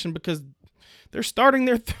position because they're starting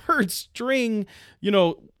their third string,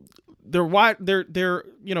 their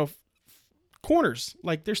corners.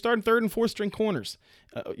 Like they're starting third and fourth string corners,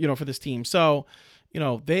 for this team. So,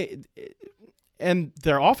 and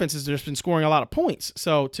their offense has just been scoring a lot of points.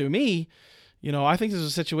 So to me, I think this is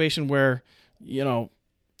a situation where,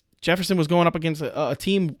 Jefferson was going up against a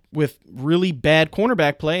team with really bad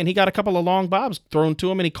cornerback play, and he got a couple of long bobs thrown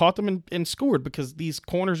to him, and he caught them and scored because these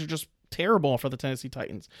corners are just terrible for the Tennessee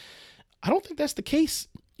Titans. I don't think that's the case,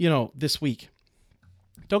 this week.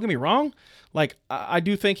 Don't get me wrong. Like, I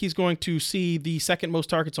do think he's going to see the second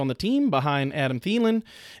most targets on the team behind Adam Thielen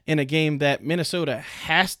in a game that Minnesota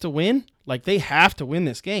has to win. Like, they have to win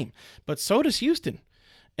this game. But so does Houston.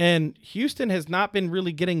 And Houston has not been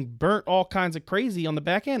really getting burnt all kinds of crazy on the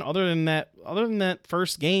back end other than that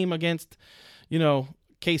first game against,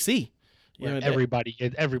 KC. Everybody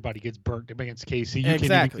gets burnt against KC.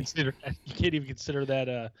 Exactly. You can't even consider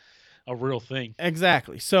that a real thing.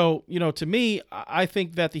 Exactly. So, to me, I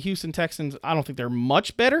think that the Houston Texans, I don't think they're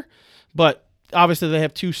much better, but obviously they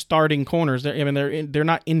have two starting corners. They're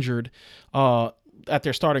not injured at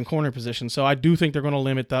their starting corner position. So I do think they're going to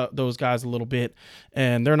limit those guys a little bit,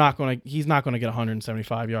 and he's not going to get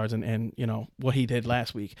 175 yards and what he did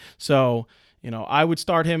last week. So, I would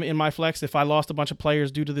start him in my flex if I lost a bunch of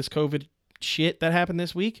players due to this COVID shit that happened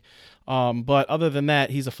this week. But other than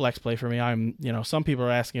that, he's a flex play for me. Some people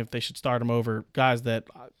are asking if they should start him over guys that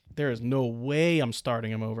there is no way I'm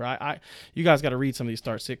starting him over. You guys got to read some of these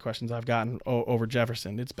start sit questions I've gotten over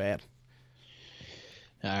Jefferson. It's bad.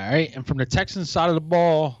 All right. And from the Texans side of the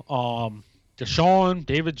ball, Deshaun,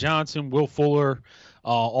 David Johnson, Will Fuller,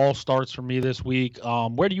 all starts for me this week.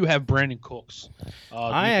 Where do you have Brandon Cooks?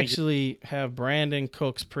 I actually have Brandon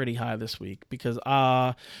Cooks pretty high this week because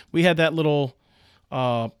we had that little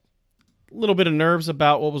bit of nerves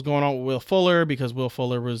about what was going on with Will Fuller because Will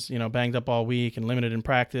Fuller was banged up all week and limited in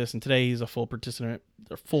practice, and today he's a full participant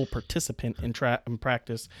in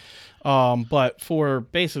practice. But for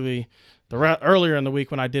basically earlier in the week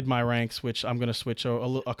when I did my ranks, which I'm going to switch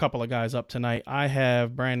a couple of guys up tonight, I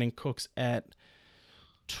have Brandon Cooks at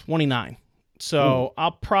 29. So Ooh.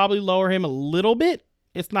 I'll probably lower him a little bit.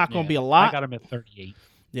 It's not going to be a lot. I got him at 38.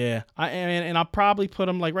 Yeah, and I'll probably put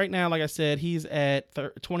him right now. Like I said, he's at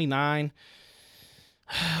 29.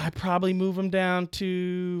 I probably move him down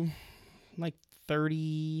to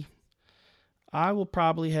 30. I will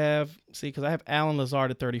probably because I have Allen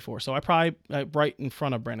Lazard at 34. So I probably right in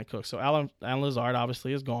front of Brandon Cooks. So Allen Lazard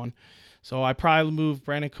obviously is gone. So I probably move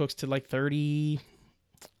Brandon Cooks to 30.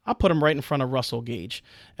 I'll put him right in front of Russell Gage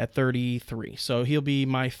at 33. So he'll be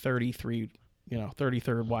my 33rd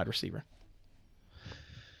wide receiver.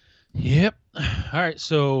 Yep. All right.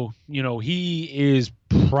 So, he is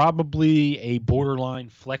probably a borderline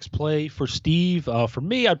flex play for Steve. For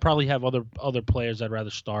me, I'd probably have other players I'd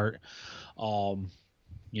rather start. But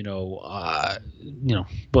it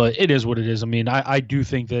is what it is. I mean, I do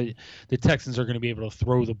think that the Texans are going to be able to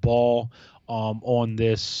throw the ball on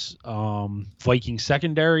this Viking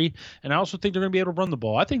secondary, and I also think they're going to be able to run the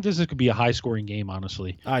ball. I think this could be a high-scoring game,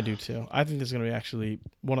 honestly. I do too. I think this is going to be actually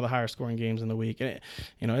one of the higher-scoring games in the week. And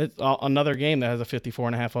it's another game that has a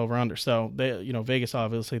 54.5 over/under. So Vegas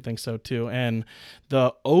obviously thinks so too, and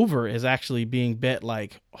the over is actually being bet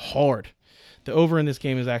hard. The over in this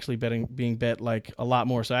game is actually being bet a lot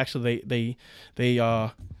more. So actually they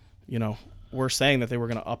were saying that they were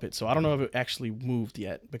going to up it. So I don't know if it actually moved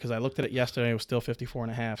yet because I looked at it yesterday. It was still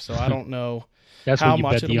 54.5. So I don't know how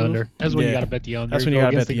much it'll move. That's when you got to bet the under. That's when you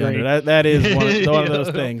got to bet the under. That is one of those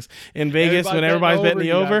things. In Vegas, when everybody's betting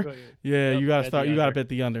the over, you got to bet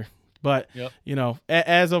the under. But,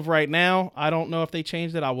 as of right now, I don't know if they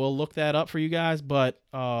changed it. I will look that up for you guys. But,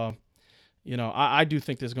 I do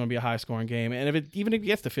think this is going to be a high-scoring game. And even if it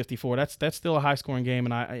gets to 54, that's still a high-scoring game.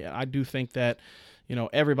 And I do think that,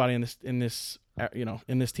 everybody in this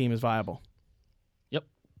team is viable. Yep.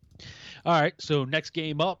 All right. So next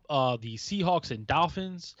game up, the Seahawks and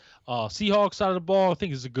Dolphins. Seahawks side of the ball, I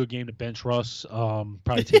think it's a good game to bench Russ.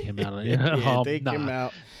 Probably take him out. Take him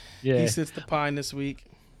out. Yeah. He sits the pine this week.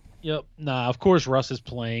 Yep. Nah, of course Russ is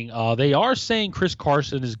playing. They are saying Chris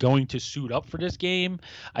Carson is going to suit up for this game.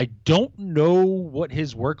 I don't know what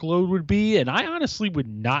his workload would be, and I honestly would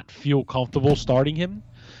not feel comfortable starting him,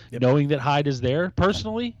 knowing that Hyde is there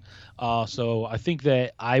personally. So I think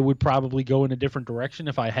that I would probably go in a different direction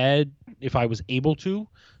if I was able to,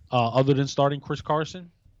 other than starting Chris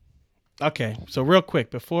Carson. Okay. So real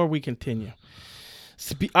quick, before we continue,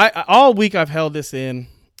 all week I've held this in,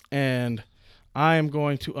 and I am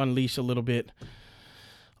going to unleash a little bit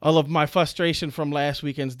all of my frustration from last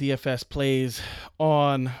weekend's DFS plays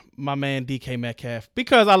on my man DK Metcalf,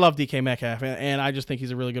 because I love DK Metcalf and I just think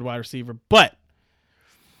he's a really good wide receiver. But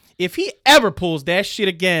if he ever pulls that shit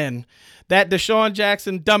again, that Deshaun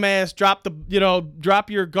Jackson dumbass drop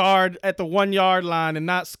your guard at the 1 yard line and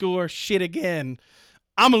not score shit again,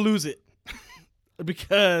 I'm gonna lose it.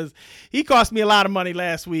 Because he cost me a lot of money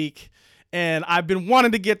last week, and I've been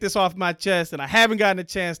wanting to get this off my chest, and I haven't gotten a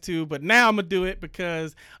chance to, but now I'm gonna do it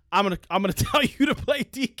because I'm gonna tell you to play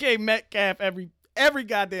DK Metcalf every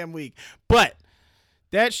goddamn week. But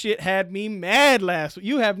that shit had me mad last week.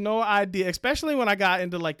 You have no idea, especially when I got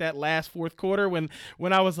into like that last fourth quarter when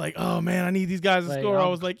I was like, oh man, I need these guys to score. I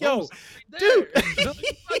was like, yo, dude,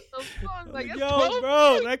 yo,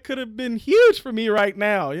 bro, that could have been huge for me right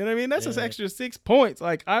now. You know what I mean? That's an extra 6 points.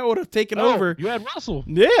 Like I would have taken over. You had Russell.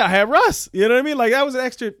 Yeah, I had Russ. You know what I mean? Like that was an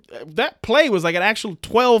extra. That play was like an actual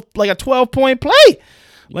 12-point play.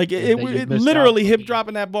 Like it literally, him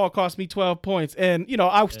dropping that ball cost me 12 points, and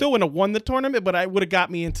I still wouldn't have won the tournament, but I would have got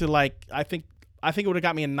me into like I think it would have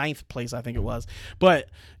got me in 9th place. I think it was, but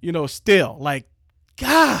still, like,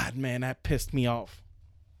 God, man, that pissed me off.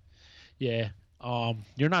 Yeah,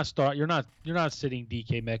 you're not sitting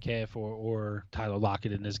DK Metcalf or Tyler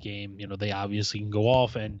Lockett in this game. They obviously can go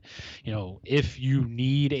off, and if you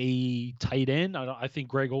need a tight end, I think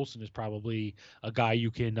Greg Olsen is probably a guy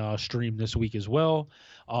you can stream this week as well.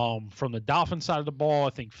 From the Dolphins side of the ball, I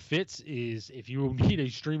think Fitz is, if you need a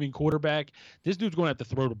streaming quarterback, this dude's going to have to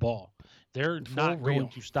throw the ball. They're not going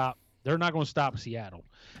to stop Seattle,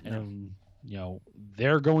 and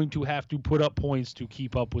they're going to have to put up points to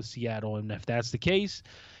keep up with Seattle. And if that's the case,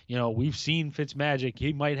 we've seen Fitzmagic.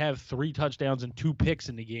 He might have 3 touchdowns and 2 picks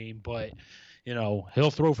in the game, but he'll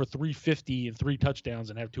throw for 350 and 3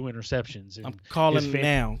 touchdowns and have 2 interceptions. And I'm calling it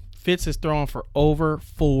now. Fitz is throwing for over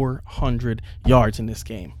 400 yards in this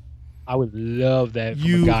game. I would love that. From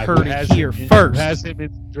you a guy heard who it here first. Who has him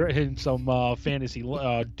in some fantasy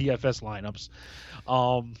DFS lineups.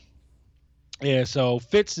 Yeah, so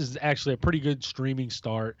Fitz is actually a pretty good streaming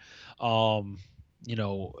start. Myles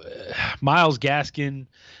Gaskin,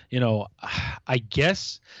 I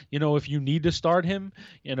guess, if you need to start him,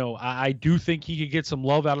 I do think he could get some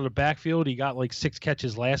love out of the backfield. He got like 6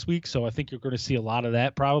 catches last week, so I think you're going to see a lot of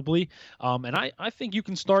that probably. And I think you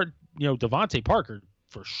can start, Devontae Parker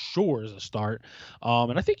for sure as a start.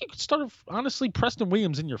 And I think you could start, honestly, Preston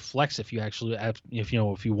Williams in your flex if you actually if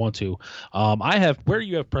you want to. Where do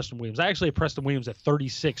you have Preston Williams? I actually have Preston Williams at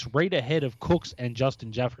 36, right ahead of Cooks and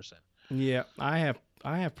Justin Jefferson. Yeah, I have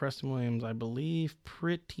Preston Williams, I believe,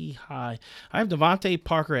 pretty high. I have Devontae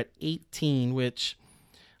Parker at 18, which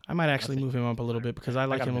I might actually move him up a little bit because I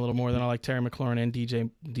like him a little more than I like Terry McLaurin and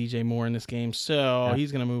DJ Moore in this game. So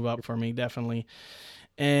he's going to move up for me, definitely.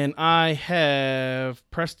 And I have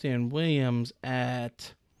Preston Williams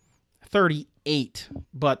at 38,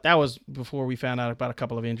 but that was before we found out about a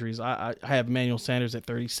couple of injuries. I have Emmanuel Sanders at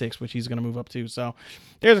 36, which he's going to move up to. So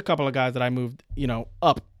there's a couple of guys that I moved,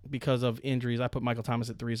 up because of injuries. I put Michael Thomas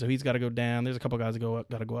at 3, so he's got to go down. There's a couple of guys that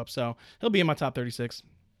got to go up. So he'll be in my top 36.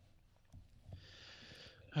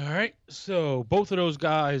 All right, so both of those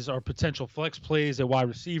guys are potential flex plays at wide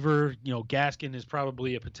receiver. Gaskin is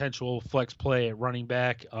probably a potential flex play at running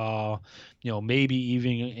back. Maybe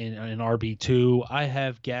even in RB2. I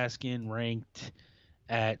have Gaskin ranked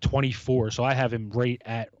at 24, so I have him right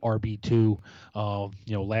at RB2.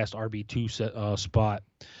 Last RB2 spot.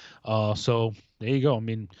 So there you go. I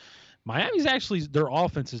mean, Miami's actually, their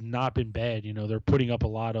offense has not been bad. They're putting up a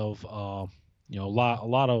lot of a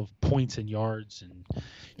lot of points and yards, and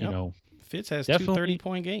Fitz has 2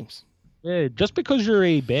 30-point games. Yeah, just because you're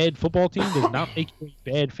a bad football team does not make you a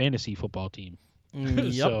bad fantasy football team.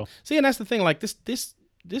 Yep. So, see, and that's the thing. Like this,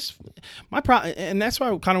 my problem, and that's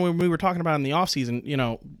why kind of when we were talking about in the offseason,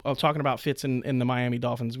 talking about Fitz and the Miami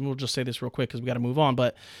Dolphins. We'll just say this real quick because we got to move on.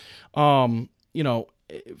 But,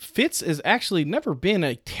 Fitz has actually never been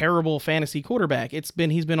a terrible fantasy quarterback. He's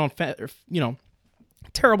been on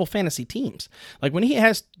terrible fantasy teams. Like when he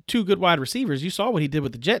has 2 good wide receivers, you saw what he did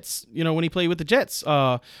with the Jets, when he played with the Jets,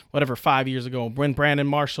 5 years ago, when Brandon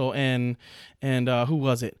Marshall and who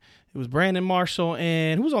was it? It was Brandon Marshall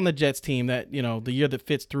and who was on the Jets team that, the year that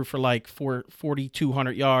Fitz threw for like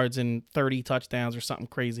 4,200 yards and 30 touchdowns or something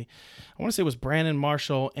crazy. I want to say it was Brandon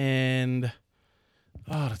Marshall and,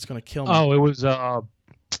 that's going to kill me. Oh, it was,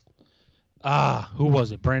 who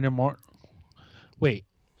was it? Brandon Wait.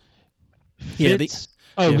 Fitz?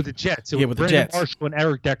 With the Jets. It was with Brandon the Jets. Marshall and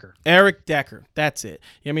Eric Decker. Eric Decker. That's it.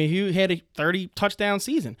 I mean, he had a 30 touchdown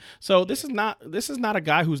season. So this is not a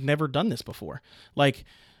guy who's never done this before. Like,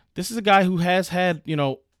 this is a guy who has had,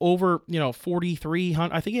 over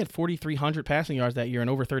 4,300. I think he had 4,300 passing yards that year and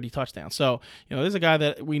over 30 touchdowns. So this is a guy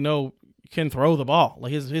that we know can throw the ball.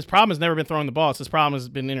 Like his problem has never been throwing the ball. His problem has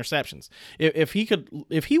been interceptions. If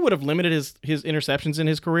he would have limited his interceptions in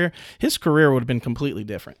his career would have been completely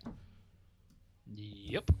different.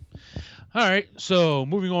 Yep. All right. So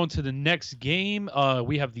moving on to the next game,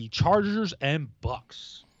 we have the Chargers and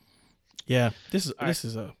Bucks. Yeah, this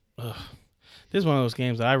is one of those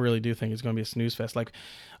games that I really do think is going to be a snooze fest. Like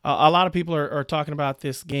a lot of people are talking about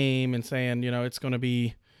this game and saying, it's going to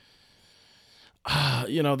be,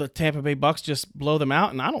 the Tampa Bay Bucks just blow them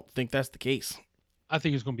out, and I don't think that's the case. I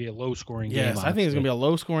think it's going to be a low-scoring game. Yes, I think it's going to be a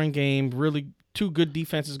low-scoring game. Really, two good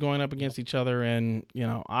defenses going up against each other, and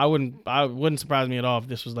I wouldn't surprise me at all if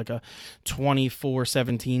this was like a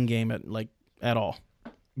 24-17 game at all.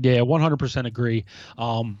 Yeah, 100% agree.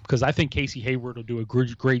 Because I think Casey Hayward will do a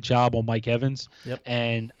great job on Mike Evans. Yep.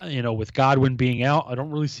 And with Godwin being out, I don't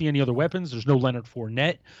really see any other weapons. There's no Leonard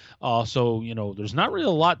Fournette. So there's not really a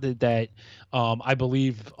lot that I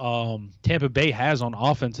believe Tampa Bay has on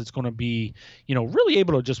offense. It's going to be really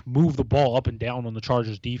able to just move the ball up and down on the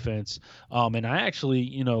Chargers defense. And I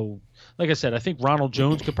actually like I said, I think Ronald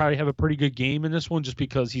Jones could probably have a pretty good game in this one just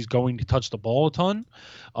because he's going to touch the ball a ton.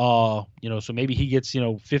 So maybe he gets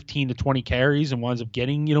 15 to 20 carries and winds up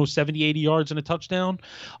getting 70, 80 yards and a touchdown.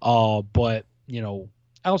 But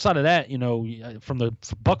outside of that, from the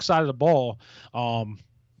Buck side of the ball,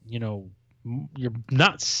 you're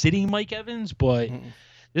not sitting Mike Evans, but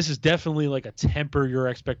this is definitely like a temper your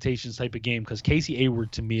expectations type of game because Casey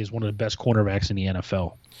Hayward to me is one of the best cornerbacks in the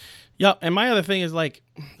NFL. Yeah, and my other thing is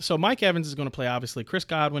so Mike Evans is going to play, obviously. Chris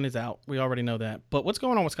Godwin is out. We already know that. But what's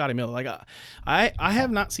going on with Scotty Miller? Like, I have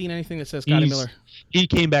not seen anything that says Scotty Miller. He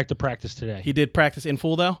came back to practice today. He did practice in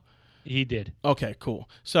full, though? He did. Okay, cool.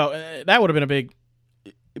 So that would have been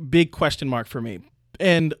a big question mark for me.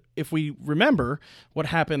 And if we remember what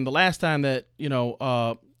happened the last time that,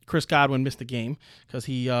 Chris Godwin missed the game, because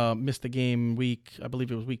he missed the game I believe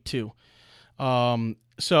it was week 2.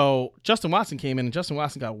 So Justin Watson came in, and Justin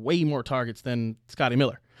Watson got way more targets than Scotty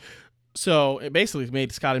Miller. So it basically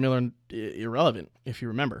made Scotty Miller irrelevant, if you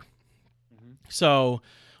remember. Mm-hmm. So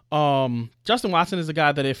Justin Watson is a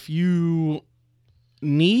guy that if you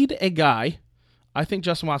need a guy, I think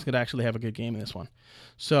Justin Watson could actually have a good game in this one.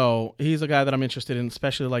 So he's a guy that I'm interested in,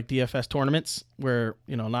 especially like DFS tournaments where,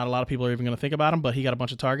 not a lot of people are even going to think about him, but he got a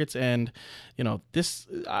bunch of targets. And,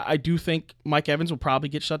 I do think Mike Evans will probably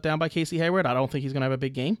get shut down by Casey Hayward. I don't think he's going to have a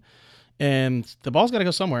big game. And the ball's got to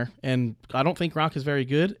go somewhere. And I don't think Gronk is very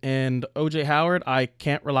good. And O.J. Howard, I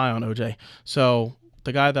can't rely on O.J. So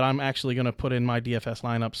the guy that I'm actually going to put in my DFS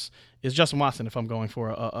lineups is Justin Watson if I'm going for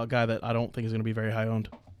a guy that I don't think is going to be very high owned.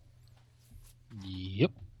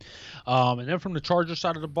 Yep. And then from the Chargers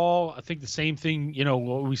side of the ball, I think the same thing,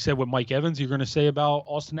 what we said with Mike Evans, you're going to say about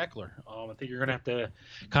Austin Eckler. I think you're going to have to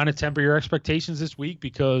kind of temper your expectations this week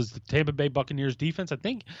because the Tampa Bay Buccaneers defense, I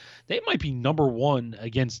think they might be number one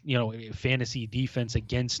against, fantasy defense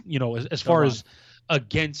against, as far as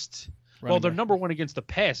against. Well, they're number one against the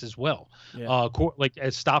pass as well,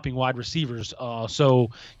 as stopping wide receivers.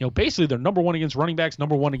 So basically they're number one against running backs,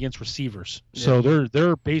 number one against receivers. Yeah. So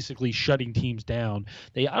they're basically shutting teams down.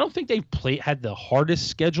 I don't think they've had the hardest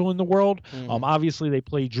schedule in the world. Obviously they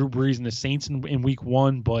played Drew Brees and the Saints in week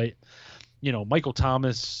 1, but Michael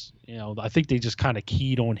Thomas, I think they just kind of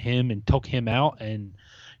keyed on him and took him out. And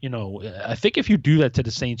I think if you do that to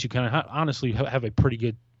the Saints, you kind of honestly have a pretty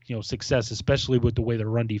good success, especially with the way their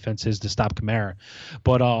run defense is to stop Kamara.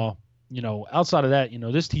 But outside of that,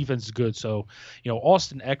 this defense is good. So,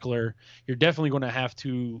 Austin Eckler, you're definitely going to have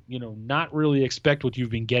to, not really expect what you've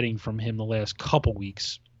been getting from him the last couple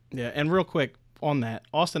weeks. Yeah, and real quick on that,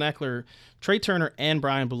 Austin Eckler, Trey Turner, and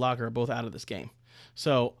Brian Bulaga are both out of this game.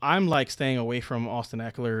 So I'm staying away from Austin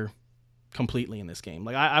Eckler completely in this game.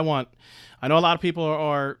 I know a lot of people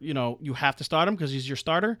are you have to start him because he's your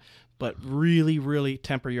starter, but really, really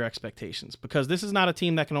temper your expectations because this is not a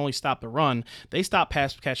team that can only stop the run. They stop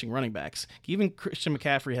pass catching running backs. Even Christian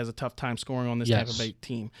McCaffrey has a tough time scoring on this Tampa Bay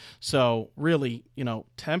team. So really,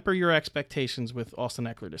 temper your expectations with Austin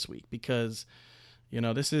Eckler this week because,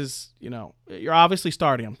 this is, you're obviously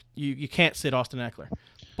starting him. You can't sit Austin Eckler,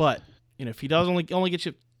 but if he does only get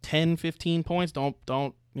you 10, 15 points, don't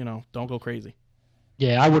go crazy.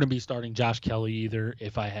 Yeah, I wouldn't be starting Josh Kelly either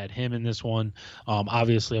if I had him in this one.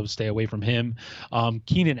 Obviously, I would stay away from him.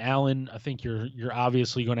 Keenan Allen, I think you're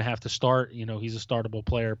obviously going to have to start. He's a startable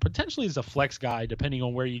player. Potentially as a flex guy, depending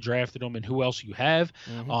on where you drafted him and who else you have.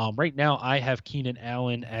 Mm-hmm. Right now, I have Keenan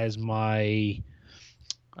Allen as I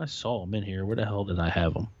saw him in here. Where the hell did I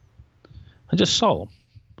have him? I just saw him.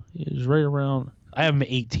 He was right around. I have him at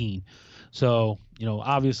 18. So,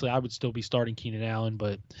 obviously I would still be starting Keenan Allen,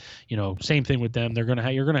 but, same thing with them. You're going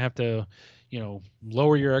to have to,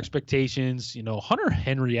 lower your expectations. Hunter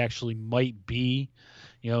Henry actually might be,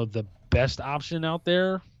 the best option out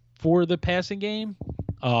there for the passing game.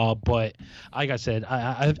 But like I said,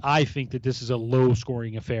 I think that this is a low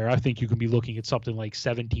scoring affair. I think you can be looking at something like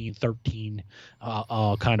 17-13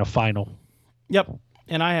 kind of final. Yep.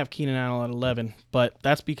 And I have Keenan Allen at 11, but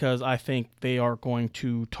that's because I think they are going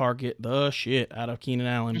to target the shit out of Keenan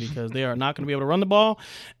Allen because they are not going to be able to run the ball,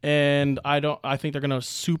 and I think they're going to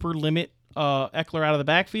super limit Eckler out of the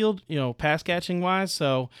backfield, pass catching wise.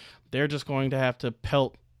 So they're just going to have to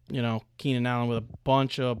pelt, Keenan Allen with a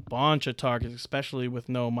bunch of targets, especially with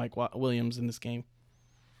no Mike Williams in this game.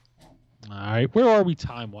 All right, where are we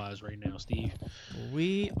time wise right now, Steve?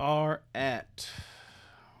 We are at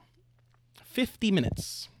 50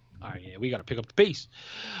 minutes. All right, yeah, we got to pick up the pace.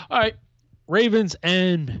 All right, Ravens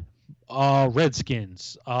and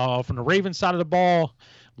Redskins. From the Ravens side of the ball,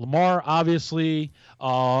 Lamar, obviously.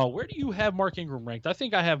 Where do you have Mark Ingram ranked? I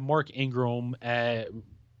think I have Mark Ingram at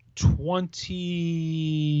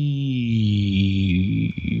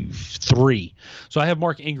 23. So I have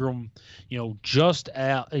Mark Ingram, just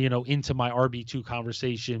at, into my RB2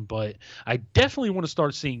 conversation, but I definitely want to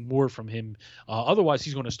start seeing more from him. Otherwise,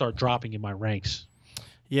 he's going to start dropping in my ranks.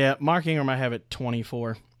 Yeah, Mark Ingram I have at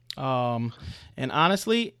 24. And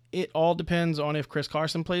honestly, it all depends on if Chris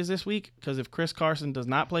Carson plays this week, because if Chris Carson does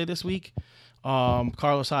not play this week,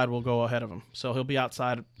 Carlos Hyde will go ahead of him. So he'll be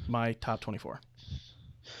outside my top 24.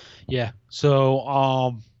 Yeah.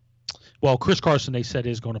 So, well, Chris Carson, they said,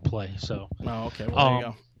 is going to play. So. Oh, okay.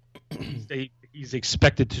 Well, there you go. He's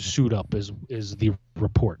expected to suit up, is the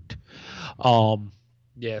report.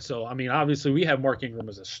 Yeah. So, I mean, obviously, we have Mark Ingram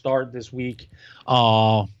as a start this week.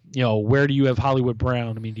 Where do you have Hollywood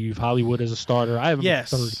Brown? I mean, do you have Hollywood as a starter? I have him at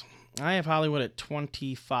 30. I have Hollywood at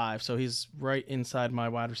 25, so he's right inside my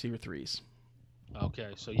wide receiver threes. Okay,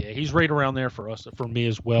 so yeah, he's right around there for me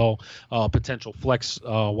as well. Potential flex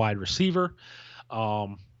wide receiver.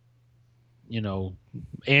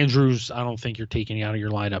 Andrews, I don't think you're taking out of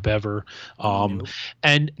your lineup ever.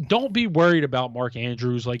 And don't be worried about Mark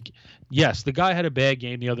Andrews. Like, yes, the guy had a bad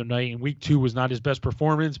game the other night, and week 2 was not his best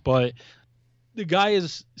performance, but the guy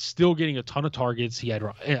is still getting a ton of targets. He had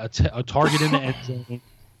a target in the end zone.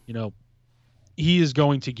 He is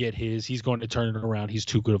going to get his. He's going to turn it around. He's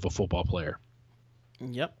too good of a football player.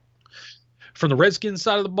 Yep. From the Redskins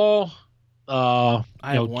side of the ball, I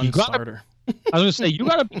have one starter. I was going to say, you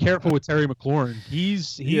got to be careful with Terry McLaurin.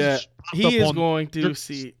 He's going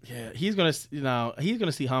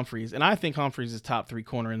to see Humphreys, and I think Humphreys is top 3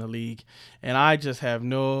 corner in the league, and I just have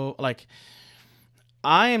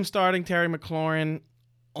I am starting Terry McLaurin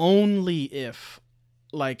only if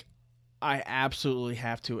I absolutely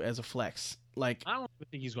have to as a flex. I don't even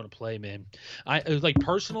think he's going to play, man. I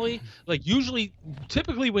personally,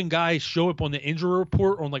 typically when guys show up on the injury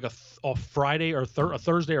report on a Friday or a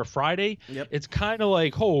Thursday or Friday, yep. It's kind of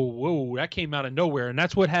like, oh, whoa, that came out of nowhere. And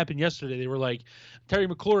that's what happened yesterday. They were like, Terry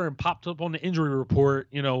McLaurin popped up on the injury report,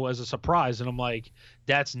 as a surprise. And I'm like,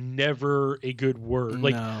 that's never a good word.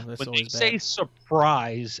 No, when they say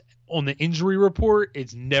surprise on the injury report,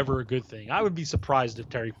 it's never a good thing. I would be surprised if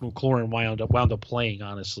Terry McLaurin wound up playing,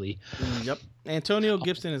 honestly. Yep. Antonio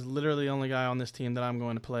Gibson is literally the only guy on this team that I'm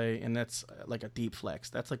going to play, and that's like a deep flex.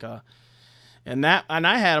 That's and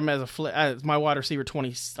I had him as my wide receiver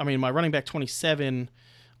my running back 27.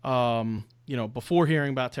 Before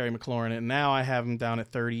hearing about Terry McLaurin, and now I have him down at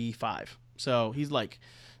 35. So he's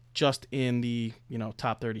just in the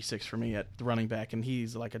top 36 for me at the running back, and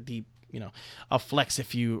he's like a deep. A flex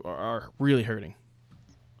if you are really hurting.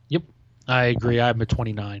 Yep, I agree. I'm at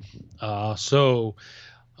 29.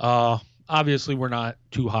 Obviously we're not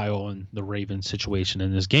too high on the Ravens situation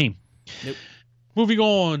in this game. Nope. Moving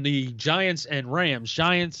on, the Giants and Rams.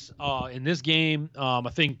 Giants in this game, I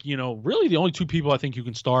think, really the only 2 people I think you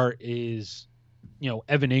can start is,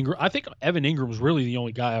 Evan Ingram. I think Evan Ingram is really the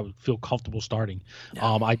only guy I would feel comfortable starting.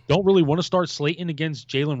 Yeah. I don't really want to start Slayton against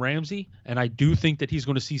Jalen Ramsey, and I do think that he's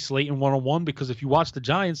going to see Slayton one-on-one because if you watch the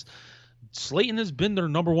Giants, Slayton has been their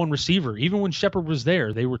number 1 receiver. Even when Shepard was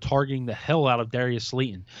there, they were targeting the hell out of Darius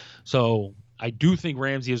Slayton. So I do think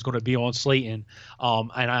Ramsey is going to be on Slayton,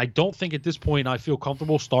 and I don't think at this point I feel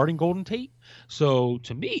comfortable starting Golden Tate. So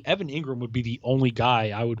to me, Evan Ingram would be the only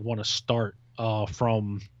guy I would want to start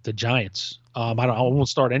from the Giants. I won't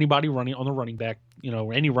start anybody running on the running back,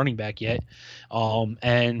 any running back yet.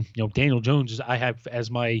 And Daniel Jones I have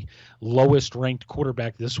as my lowest ranked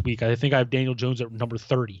quarterback this week. I think I have Daniel Jones at number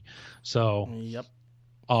 30. So yep.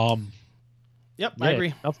 I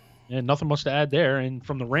agree. And nothing much to add there. And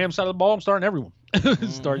from the Rams side of the ball, I'm starting everyone.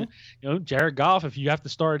 Starting, Jared Goff. If you have to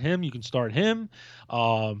start him, you can start him.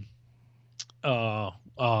 Henderson,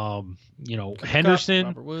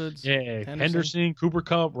 Robert Woods, Henderson, Cooper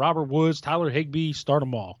Kupp, Robert Woods, Tyler Higbee. Start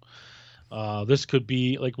them all. This could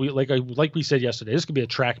be like we said yesterday. This could be a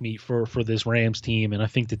track meet for this Rams team, and I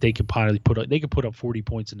think that they could probably put up 40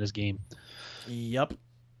 points in this game. Yep.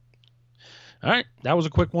 All right, that was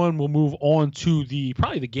a quick one. We'll move on to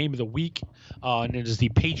probably the game of the week, and it is the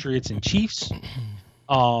Patriots and Chiefs.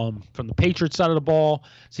 From the Patriots side of the ball,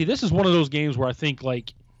 see, this is one of those games where I think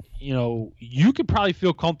you could probably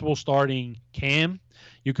feel comfortable starting Cam.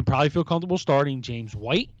 You could probably feel comfortable starting James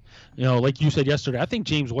White. Like you said yesterday, I think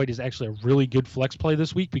James White is actually a really good flex play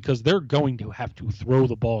this week because they're going to have to throw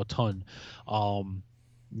the ball a ton. I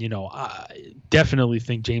definitely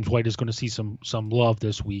think James White is going to see some love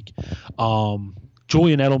this week.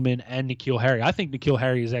 Julian Edelman and N'Keal Harry. I think N'Keal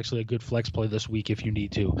Harry is actually a good flex play this week if you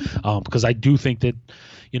need to, because I do think that,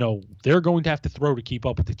 they're going to have to throw to keep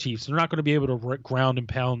up with the Chiefs. They're not going to be able to ground and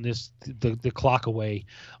pound the clock away.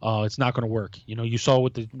 It's not going to work. You saw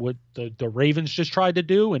what the Ravens just tried to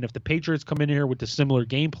do, and if the Patriots come in here with a similar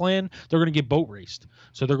game plan, they're going to get boat raced.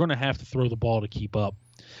 So they're going to have to throw the ball to keep up.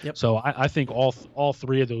 Yep. So I think all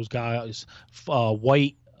three of those guys,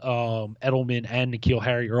 White, Edelman, and N'Keal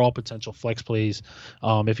Harry, are all potential flex plays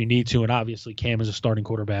if you need to, and obviously Cam is a starting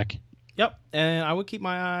quarterback. Yep, and I would keep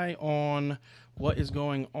my eye on what is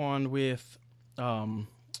going on with what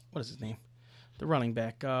is his name? The running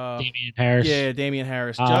back. Damian Harris. Yeah, Damian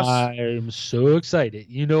Harris. I'm so excited.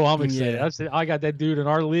 I'm excited. Yeah. I got that dude in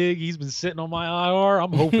our league. He's been sitting on my IR.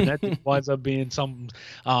 I'm hoping that dude winds up being something.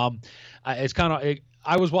 It's kind of.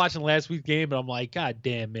 I was watching last week's game, and I'm like, God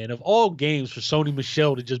damn, man. Of all games for Sony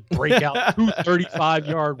Michel to just break out two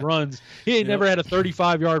 35-yard runs, he ain't never had a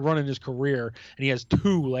 35-yard run in his career, and he has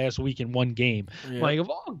two last week in one game. Yep. Like, of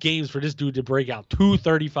all games for this dude to break out two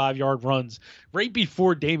 35-yard runs right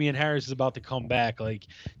before Damian Harris is about to come back, like,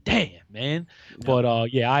 damn, man. Yep. But,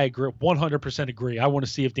 I agree. 100% agree. I want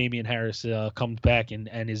to see if Damian Harris comes back and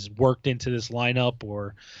is worked into this lineup,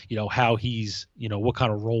 or, how he's, what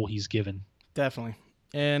kind of role he's given. Definitely.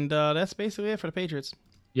 And that's basically it for the Patriots.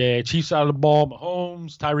 Yeah, Chiefs side of the ball: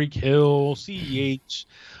 Mahomes, Tyreek Hill, CEH,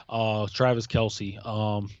 Travis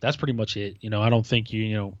Kelce. That's pretty much it. I don't think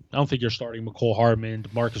you're starting McCole Hardman,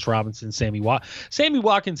 Marcus Robinson, Sammy Watkins. Sammy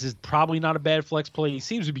Watkins is probably not a bad flex play. He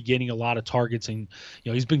seems to be getting a lot of targets, and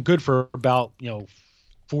he's been good for about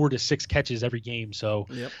 4 to 6 catches every game. So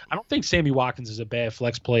yep. I don't think Sammy Watkins is a bad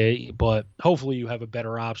flex play, but hopefully you have a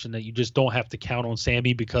better option that you just don't have to count on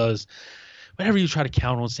Sammy, because whenever you try to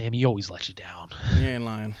count on Sammy, he always lets you down. You ain't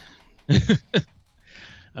lying.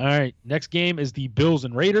 All right, next game is the Bills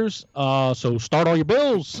and Raiders. So start all your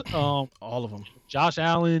Bills. All of them. Josh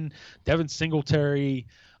Allen, Devin Singletary,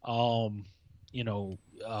 Stephon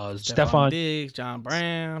Diggs, John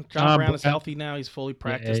Brown. John Brown is healthy now. He's fully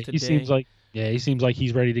practiced today. He seems like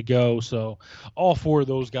he's ready to go. So all 4 of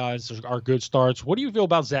those guys are good starts. What do you feel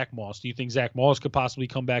about Zach Moss? Do you think Zach Moss could possibly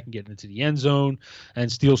come back and get into the end zone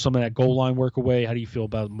and steal some of that goal line work away? How do you feel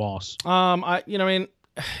about Moss?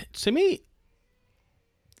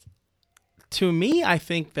 To me, I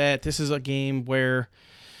think that this is a game where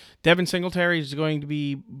Devin Singletary is going to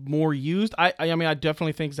be more used. I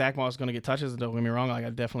definitely think Zach Moss is going to get touches. Don't get me wrong. I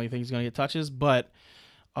definitely think he's going to get touches, but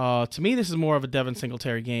to me, this is more of a Devin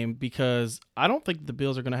Singletary game, because I don't think the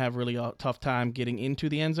Bills are going to have really a tough time getting into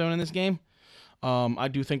the end zone in this game. I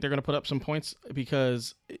do think they're going to put up some points,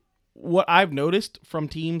 because what I've noticed from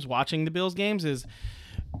teams watching the Bills games is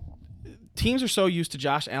teams are so used to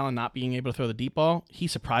Josh Allen not being able to throw the deep ball. He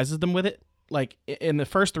surprises them with it. Like in the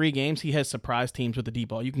first 3 games, he has surprised teams with the deep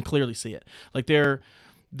ball. You can clearly see it. Like they're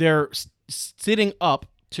sitting up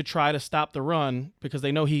to try to stop the run because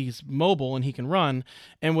they know he's mobile and he can run.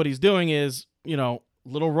 And what he's doing is, little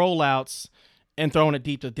rollouts and throwing it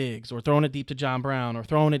deep to Diggs, or throwing it deep to John Brown, or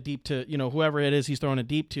throwing it deep to, whoever it is he's throwing it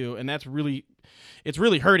deep to. And it's really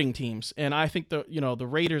hurting teams. And I think the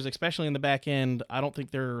Raiders, especially in the back end, I don't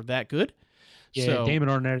think they're that good. Yeah, so, Damon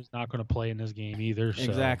Arnett is not going to play in this game either. So.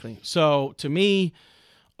 Exactly. So to me,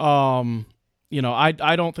 I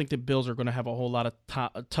don't think the Bills are going to have a whole lot of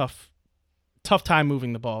tough time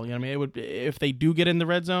moving the ball. It would, if they do get in the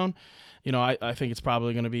red zone, I think it's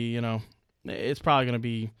probably going to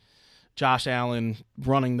be, Josh Allen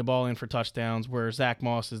running the ball in for touchdowns, where Zach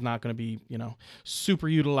Moss is not going to be, super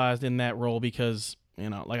utilized in that role, because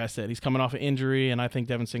Like I said, he's coming off an injury, and I think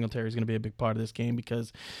Devin Singletary is going to be a big part of this game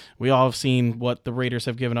because we all have seen what the Raiders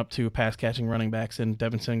have given up to pass-catching running backs, and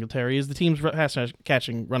Devin Singletary is the team's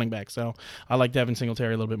pass-catching running back. So I like Devin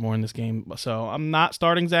Singletary a little bit more in this game. So I'm not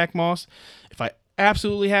starting Zach Moss. If I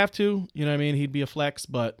absolutely have to, he'd be a flex,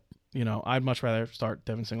 but, I'd much rather start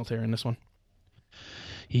Devin Singletary in this one.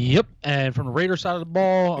 Yep, and from the Raiders side of the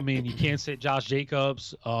ball, you can't sit Josh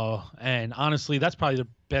Jacobs, and honestly, that's probably the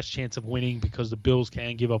best chance of winning because the Bills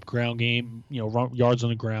can give up ground game, yards on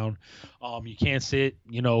the ground. You can't sit,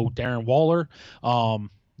 Darren Waller.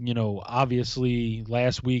 Obviously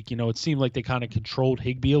last week, it seemed like they kind of controlled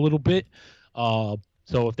Higbee a little bit.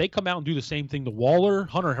 So if they come out and do the same thing to Waller,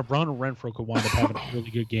 Hunter Renfrow could wind up having a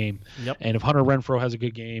really good game. Yep. And if Hunter Renfrow has a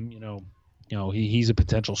good game, he's a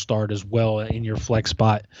potential start as well in your flex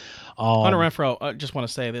spot. Hunter Renfrow, I just want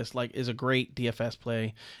to say this, is a great DFS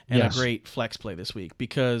play and a great flex play this week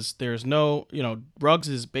because there's no, Ruggs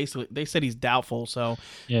is basically, they said he's doubtful. So,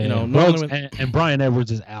 Ruggs and Bryan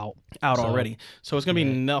Edwards is out already. So it's going to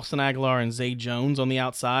be Nelson Aguilar and Zay Jones on the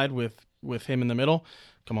outside with him in the middle.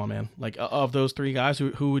 Come on, man. Of those three guys,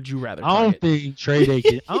 who would you rather target? I don't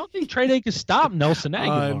think Trey Day can stop Nelson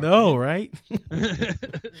Aguilar. I know, right? No.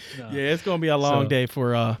 Yeah, it's going to be a long day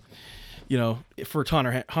for for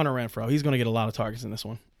Hunter Renfrow. He's going to get a lot of targets in this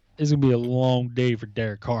one. It's going to be a long day for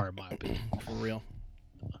Derek Carr, in my opinion. For real.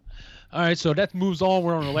 All right, so that moves on.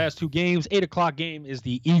 We're on the last two games. 8 o'clock game is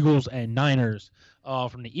the Eagles and Niners.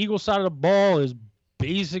 From the Eagles side of the ball is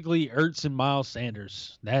basically Ertz and Miles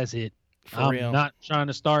Sanders. That's it. I'm not trying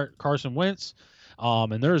to start Carson Wentz.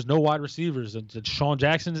 And there's no wide receivers. Sean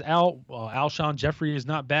Jackson is out. Alshon Jeffrey is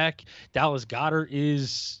not back. Dallas Goedert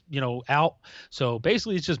is, out. So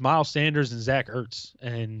basically it's just Miles Sanders and Zach Ertz.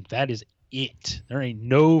 And that is it. There ain't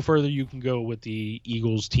no further you can go with the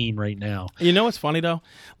Eagles team right now. You know what's funny though?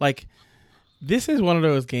 This is one of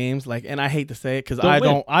those games, and I hate to say it because I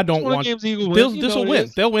don't want. This will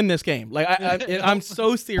win. They'll win this game. I'm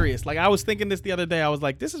so serious. I was thinking this the other day. I was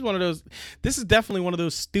like, this is one of those. This is definitely one of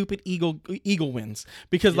those stupid Eagle wins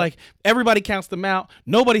because everybody counts them out.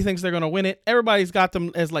 Nobody thinks they're gonna win it. Everybody's got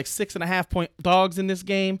them as 6.5 point dogs in this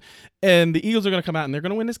game, and the Eagles are gonna come out and they're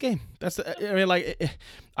gonna win this game.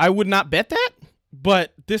 I would not bet that,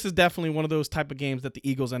 but this is definitely one of those type of games that the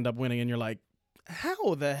Eagles end up winning, and you're like,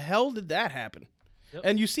 how the hell did that happen? Yep.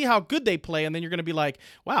 And you see how good they play, and then you're going to be like,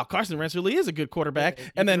 wow, Carson Wentz really is a good quarterback.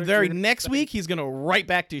 And then next week, he's going to right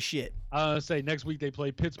back to shit. Say next week they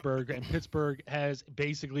play Pittsburgh, and Pittsburgh has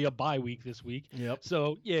basically a bye week this week. Yep.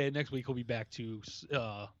 So, next week he'll be back to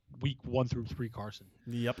week 1 through 3 Carson.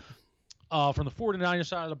 Yep. From the 49ers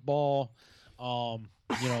side of the ball, I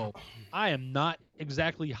am not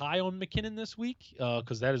exactly high on McKinnon this week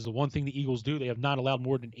because that is the one thing the Eagles do. They have not allowed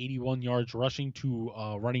more than 81 yards rushing to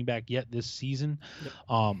running back yet this season. Yep.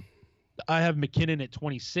 I have McKinnon at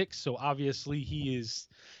 26, so obviously he is,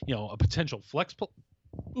 a potential flex play.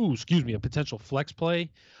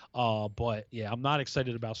 But I'm not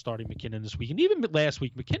excited about starting McKinnon this week. And even last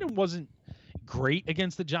week, McKinnon wasn't great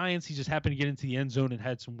against the Giants. He just happened to get into the end zone and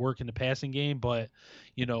had some work in the passing game. But,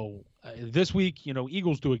 this week,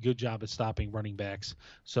 Eagles do a good job at stopping running backs.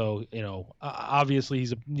 So, obviously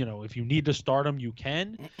he's if you need to start him, you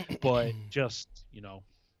can, but just,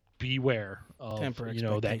 beware of,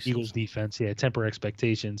 that Eagles defense. Yeah. Temper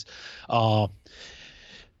expectations.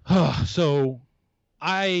 So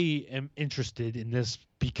I am interested in this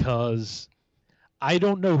because I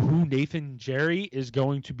don't know who Nathan Jerry is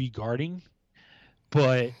going to be guarding,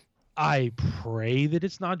 but I pray that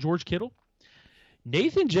it's not George Kittle.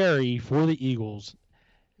 Nathan Jerry for the Eagles,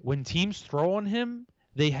 when teams throw on him,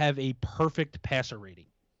 they have a perfect passer rating.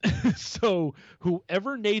 So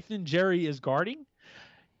whoever Nathan Jerry is guarding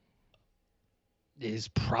is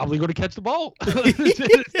probably going to catch the ball. They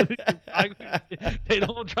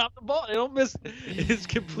don't drop the ball. They don't miss. It's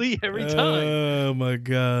complete every time. Oh, my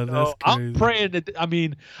God. That's crazy. I'm praying that,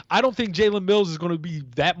 I don't think Jalen Mills is going to be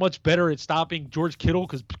that much better at stopping George Kittle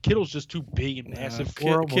because Kittle's just too big and massive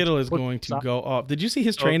for him. Kittle is going to go off. Did you see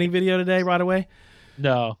his training video today right away?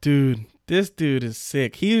 No. Dude. This dude is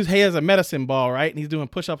sick. He has a medicine ball, right? And he's doing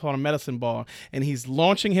push-ups on a medicine ball. And he's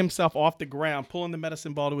launching himself off the ground, pulling the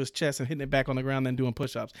medicine ball to his chest and hitting it back on the ground, then doing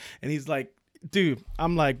push-ups. And he's like, dude,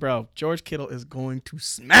 I'm like, bro, George Kittle is going to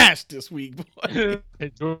smash this week, boy.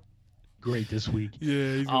 Great this week.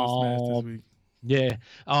 Yeah, he's going to smash this week. Yeah.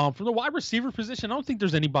 From the wide receiver position, I don't think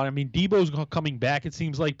there's anybody. Debo's coming back, it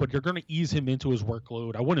seems like, but you're going to ease him into his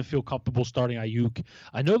workload. I wouldn't feel comfortable starting Ayuk.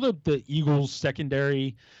 I know the Eagles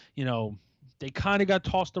secondary, they kind of got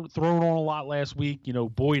thrown on a lot last week. You know,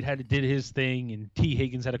 Boyd did his thing, and T.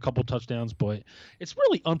 Higgins had a couple touchdowns, but it's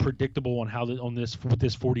really unpredictable on with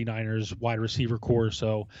this 49ers wide receiver core.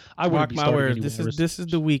 So I wouldn't be starting anyone. This is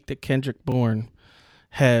the week that Kendrick Bourne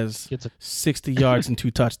has 60 yards and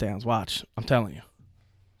 2 touchdowns. Watch, I'm telling you.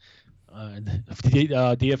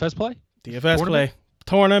 DFS play. DFS play.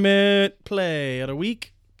 Tournament play of the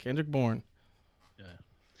week. Kendrick Bourne.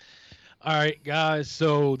 All right, guys.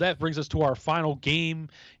 So that brings us to our final game,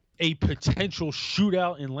 a potential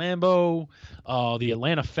shootout in Lambeau. The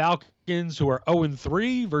Atlanta Falcons, who are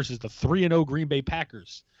 0-3, versus the 3-0 Green Bay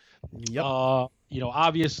Packers. Yep.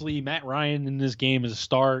 Obviously Matt Ryan in this game is a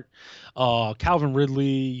start. Calvin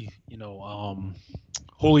Ridley,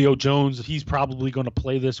 Julio Jones, he's probably going to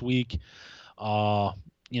play this week.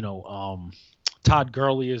 Todd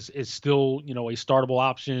Gurley is still, a startable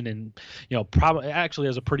option, and, probably actually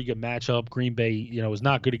has a pretty good matchup. Green Bay, is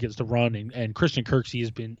not good against the run, and Christian Kirksey has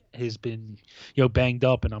been, banged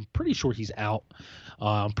up, and I'm pretty sure he's out.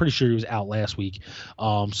 I'm pretty sure he was out last week.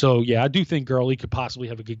 So yeah, I do think Gurley could possibly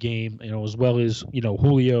have a good game, as well as,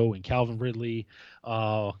 Julio and Calvin Ridley,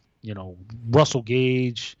 Russell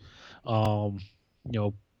Gage,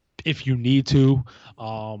 if you need to.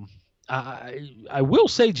 I will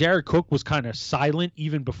say Jared Cook was kind of silent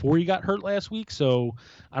even before he got hurt last week, so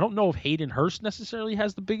I don't know if Hayden Hurst necessarily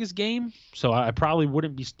has the biggest game. So I'd probably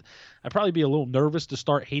be a little nervous to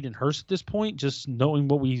start Hayden Hurst at this point, just knowing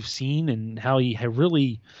what we've seen and how he hasn't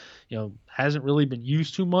really been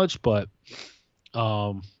used too much. But if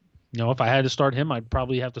I had to start him, I'd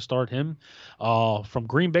probably have to start him. From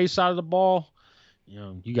Green Bay side of the ball,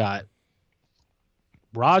 you got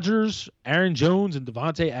Rodgers, Aaron Jones, and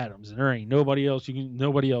Devontae Adams, and there ain't nobody else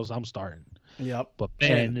I'm starting. Yep. But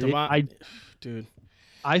man,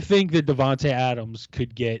 I think that Devontae Adams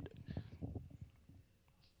could get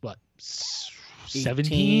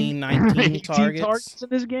 17, 19 targets in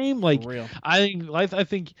this game. Like, real. I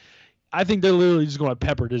think they're literally just going to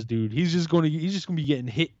pepper this dude. He's just going to be getting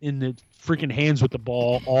hit in the freaking hands with the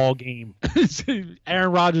ball all game.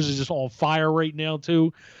 Aaron Rodgers is just on fire right now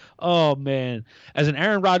too. Oh man, as an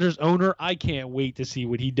Aaron Rodgers owner, I can't wait to see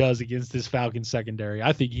what he does against this Falcons secondary.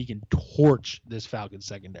 I think he can torch this Falcons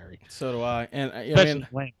secondary. So do I. And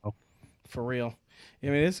for real.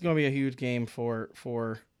 This is going to be a huge game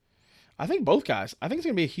for I think both guys. I think it's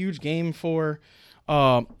going to be a huge game for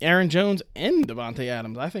Aaron Jones and Devontae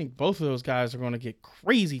Adams. I think both of those guys are going to get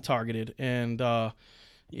crazy targeted. And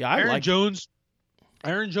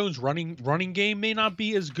Aaron Jones' running game may not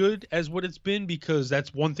be as good as what it's been, because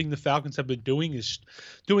that's one thing the Falcons have been doing, is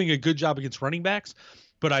doing a good job against running backs.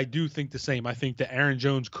 But I do think the same. I think that Aaron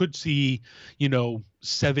Jones could see,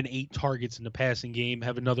 7-8 targets in the passing game,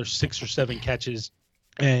 have another 6 or 7 catches,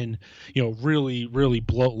 and, really, really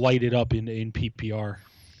light it up in PPR.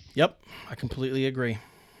 Yep, I completely agree.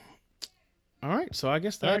 All right, so I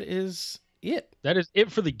guess that is it. That is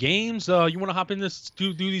it for the games. You want to hop in this,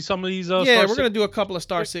 do some of these? Yeah, we're gonna do a couple of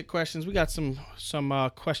start sit questions. We got some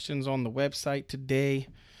questions on the website today,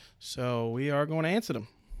 so we are going to answer them.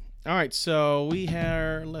 All right, so we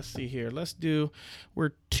have. Let's see here.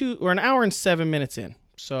 We're an hour and 7 minutes in,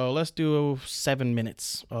 so let's do 7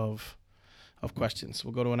 minutes of questions.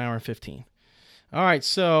 We'll go to an hour and 15. All right,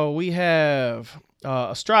 so we have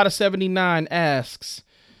Estrada79 asks,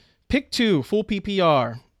 pick 2 full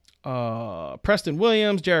PPR. Preston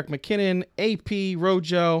Williams, Jerick McKinnon, AP,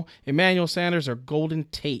 Rojo, Emmanuel Sanders, or Golden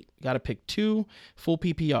Tate. Got to pick 2 full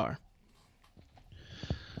PPR.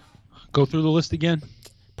 Go through the list again.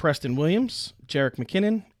 Preston Williams, Jerick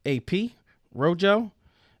McKinnon, AP, Rojo,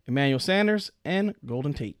 Emmanuel Sanders, and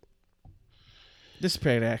Golden Tate. This is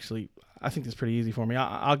pretty, actually, I think this is pretty easy for me.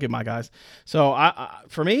 I'll give my guys. So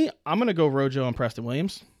for me, I'm gonna go Rojo and Preston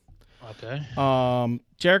Williams. Okay.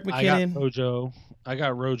 Jerick McKinnon. I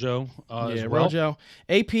got Rojo. As well. Rojo.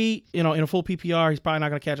 AP, in a full PPR, he's probably not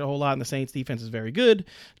going to catch a whole lot, and the Saints defense is very good.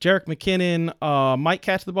 Jerick McKinnon might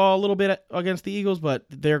catch the ball a little bit against the Eagles, but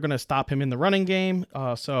they're going to stop him in the running game.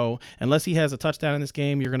 So unless he has a touchdown in this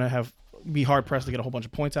game, you're going to be hard pressed to get a whole bunch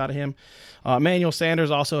of points out of him. Emmanuel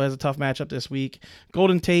Sanders also has a tough matchup this week.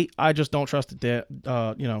 Golden Tate, I just don't trust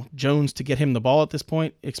Jones to get him the ball at this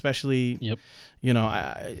point, especially. Yep.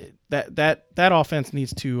 That offense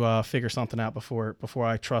needs to figure something out before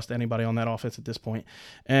I trust anybody on that offense at this point.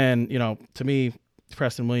 And to me,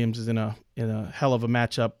 Preston Williams is in a hell of a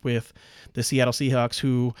matchup with the Seattle Seahawks,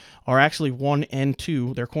 who are actually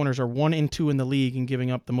 1-2. Their corners are 1-2 in the league and giving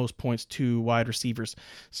up the most points to wide receivers.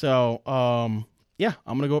 So I'm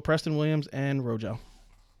gonna go with Preston Williams and Rojo.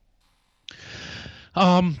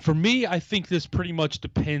 For me, I think this pretty much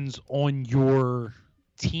depends on your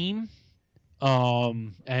team.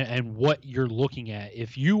 and what you're looking at.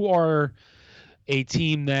 If you are a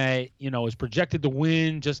team that is projected to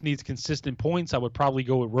win, just needs consistent points, I would probably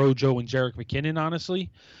go with Rojo and Jerick McKinnon, honestly.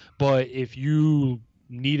 But if you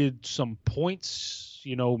needed some points,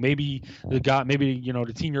 maybe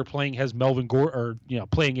the team you're playing has Melvin Gordon, or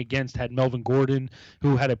playing against had Melvin Gordon,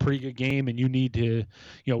 who had a pretty good game, and you need to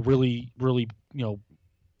really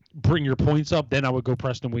bring your points up, then I would go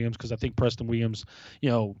Preston Williams, because I think Preston Williams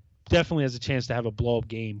definitely has a chance to have a blow up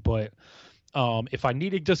game. But if I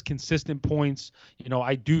needed just consistent points,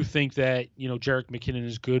 I do think that, Jerick McKinnon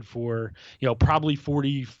is good for, probably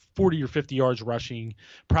 40 or 50 yards rushing,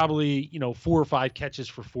 probably, 4 or 5 catches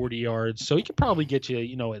for 40 yards. So he can probably get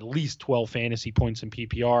you, at least 12 fantasy points in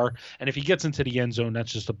PPR. And if he gets into the end zone,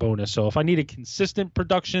 that's just a bonus. So if I needed consistent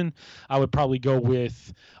production, I would probably go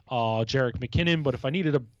with Jerick McKinnon. But if I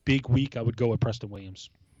needed a big week, I would go with Preston Williams.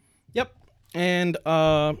 Yep. And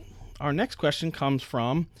our next question comes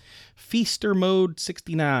from Feaster Mode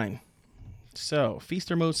 69. So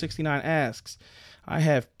Feaster Mode 69 asks, I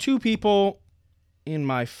have 2 people in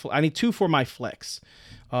my I need 2 for my flex.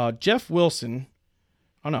 Jeff Wilson.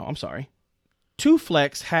 Oh no, I'm sorry. 2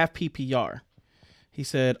 flex, half PPR. He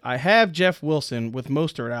said, I have Jeff Wilson with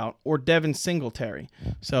Mostert out or Devin Singletary.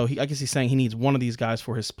 So I guess he's saying he needs one of these guys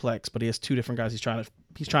for his flex, but he has 2 different guys he's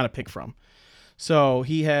trying to pick from. So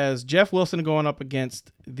he has Jeff Wilson going up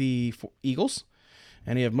against the Eagles,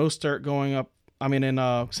 and he have Mostert going up.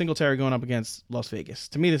 Singletary going up against Las Vegas.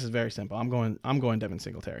 To me, this is very simple. I'm going Devin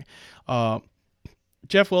Singletary.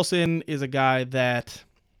 Jeff Wilson is a guy that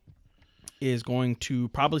is going to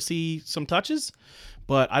probably see some touches,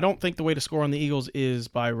 but I don't think the way to score on the Eagles is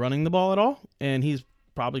by running the ball at all. And he's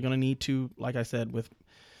probably going to need to, like I said, with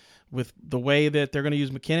the way that they're going to use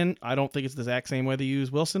McKinnon, I don't think it's the exact same way they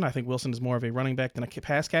use Wilson. I think Wilson is more of a running back than a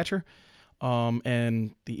pass catcher.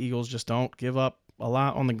 And the Eagles just don't give up a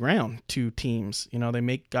lot on the ground to teams. They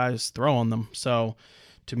make guys throw on them. So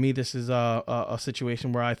to me, this is a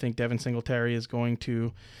situation where I think Devin Singletary is going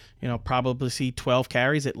to, probably see 12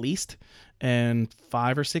 carries at least and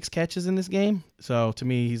 5 or 6 catches in this game. So to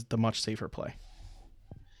me, he's the much safer play.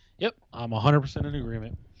 Yep, I'm 100% in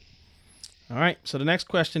agreement. All right, so the next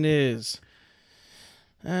question is,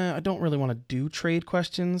 I don't really want to do trade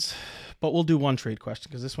questions, but we'll do one trade question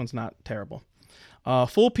because this one's not terrible.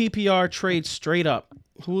 Full PPR trade straight up.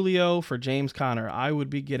 Julio for James Conner. I would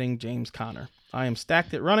be getting James Conner. I am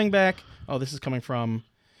stacked at running back. Oh, this is coming from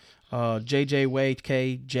JJ Way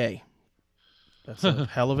KJ. That's a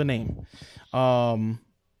hell of a name. And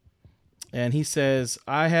he says,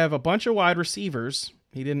 I have a bunch of wide receivers.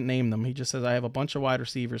 He didn't name them. He just says, I have a bunch of wide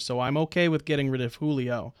receivers, so I'm okay with getting rid of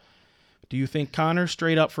Julio. Do you think Conner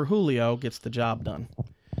straight up for Julio gets the job done?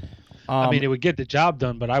 It would get the job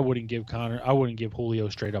done, but I wouldn't give Julio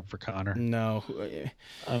straight up for Conner. No.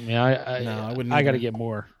 I wouldn't. I got to get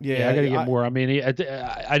more. Yeah, I got to get more.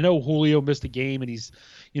 I know Julio missed a game, and he's,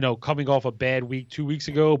 coming off a bad week 2 weeks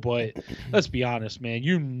ago. But let's be honest, man.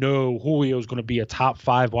 Julio's going to be a top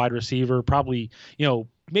 5 wide receiver, probably.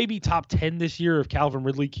 Maybe top 10 this year if Calvin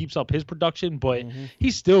Ridley keeps up his production, but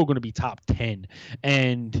he's still going to be top 10.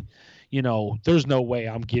 And there's no way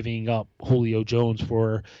I'm giving up Julio Jones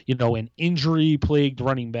for, an injury-plagued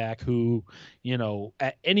running back who,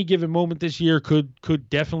 at any given moment this year could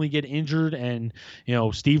definitely get injured. And,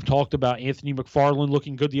 Steve talked about Anthony McFarland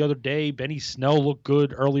looking good the other day. Benny Snell looked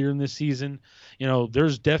good earlier in this season.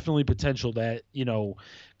 There's definitely potential that,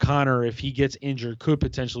 Conner, if he gets injured,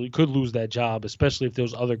 could lose that job, especially if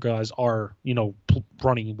those other guys are,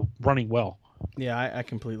 running well. Yeah, I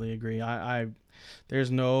completely agree. There's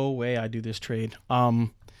no way I do this trade. To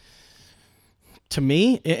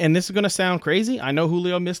me, and this is going to sound crazy, I know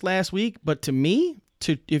Julio missed last week, but to me,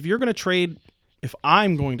 if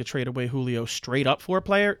I'm going to trade away Julio straight up for a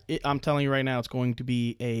player, I'm telling you right now, it's going to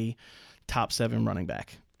be a top 7 running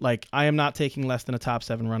back. Like, I am not taking less than a top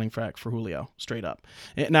 7 running back for Julio, straight up.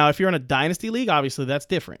 Now, if you're in a dynasty league, obviously that's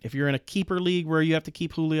different. If you're in a keeper league where you have to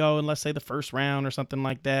keep Julio in, let's say, the first round or something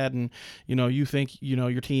like that, and, you think,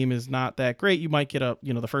 your team is not that great, you might get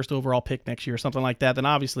the first overall pick next year or something like that, then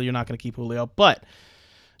obviously you're not going to keep Julio. But,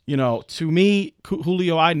 to me,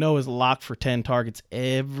 Julio, I know, is locked for 10 targets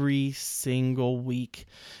every single week.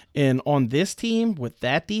 And on this team, with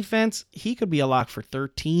that defense, he could be a lock for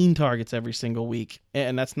 13 targets every single week.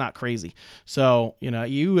 And that's not crazy. So,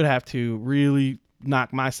 you would have to really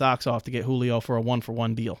knock my socks off to get Julio for a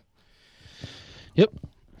 1-for-1 deal. Yep.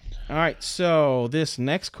 All right. So this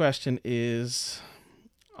next question is,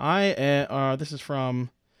 this is from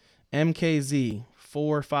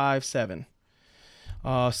MKZ457.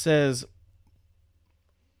 Says,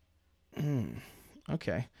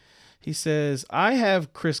 okay. He says, I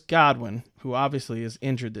have Chris Godwin, who obviously is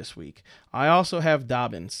injured this week. I also have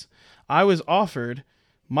Dobbins. I was offered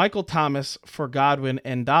Michael Thomas for Godwin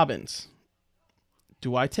and Dobbins.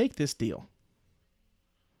 Do I take this deal?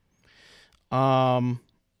 I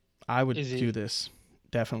would do this.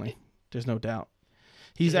 Definitely. There's no doubt.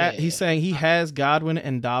 He's saying he has Godwin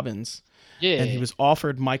and Dobbins. Yeah. And he was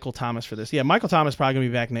offered Michael Thomas for this. Yeah, Michael Thomas is probably going to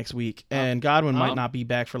be back next week. And Godwin might not be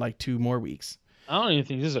back for like 2 more weeks. I don't even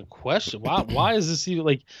think this is a question. Why is this even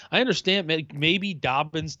like? I understand maybe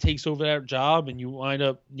Dobbins takes over that job and you wind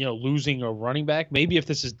up losing a running back. Maybe if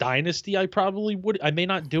this is dynasty, I probably would. I may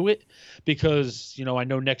not do it because I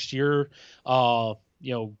know next year,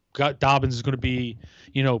 Dobbins is going to be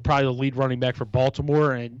probably the lead running back for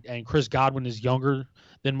Baltimore, and Chris Godwin is younger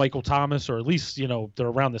than Michael Thomas, or at least they're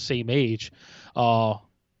around the same age.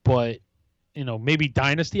 But maybe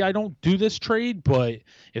dynasty, I don't do this trade, but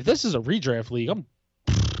if this is a redraft league,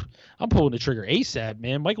 I'm pulling the trigger ASAP,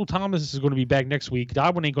 man. Michael Thomas is going to be back next week.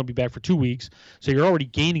 Godwin ain't going to be back for 2 weeks, so you're already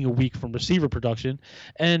gaining a week from receiver production,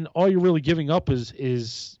 and all you're really giving up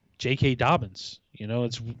is J.K. Dobbins.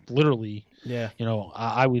 It's literally,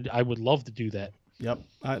 I would love to do that. Yep.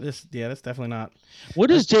 That's definitely not. What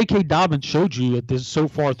has J.K. Dobbins showed you at this so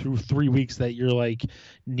far through 3 weeks that you're like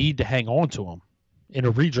need to hang on to him in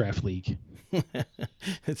a redraft league?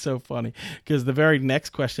 It's so funny because the very next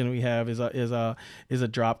question we have is a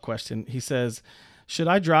drop question. He says, "Should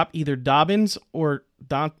I drop either Dobbins or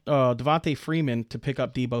Devontae Freeman to pick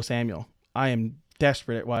up Deebo Samuel? I am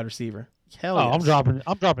desperate at wide receiver." Hell yes.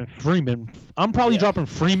 I'm dropping Freeman. I'm probably dropping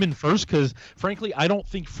Freeman first because, frankly, I don't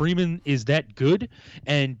think Freeman is that good,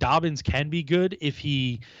 and Dobbins can be good if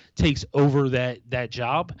he takes over that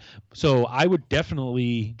job. So I would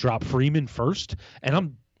definitely drop Freeman first,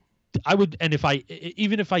 and even if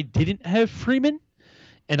I didn't have Freeman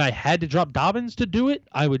and I had to drop Dobbins to do it,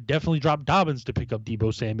 I would definitely drop Dobbins to pick up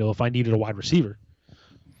Deebo Samuel if I needed a wide receiver.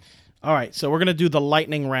 All right, so we're going to do the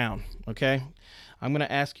lightning round, okay? I'm going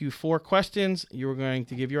to ask you 4 questions. You're going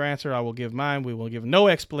to give your answer. I will give mine. We will give no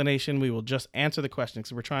explanation. We will just answer the questions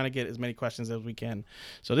because we're trying to get as many questions as we can.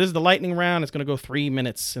 So this is the lightning round. It's going to go 3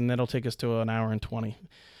 minutes, and that'll take us to an hour and 20.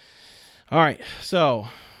 All right, so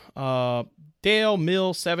Dale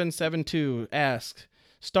Mill 772 asks,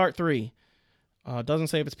 start 3. Doesn't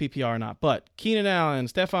say if it's PPR or not, but Keenan Allen,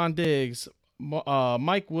 Stephon Diggs,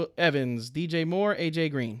 Mike Evans, DJ Moore,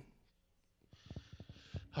 AJ Green.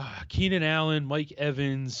 Keenan Allen, Mike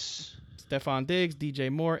Evans, Stephon Diggs, DJ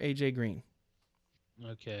Moore, AJ Green.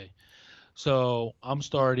 Okay. So I'm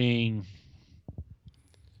starting.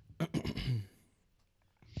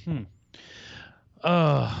 I'm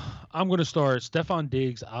going to start Stephon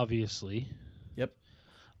Diggs, obviously. Yep.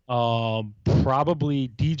 Probably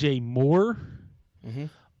DJ Moore. Mm-hmm.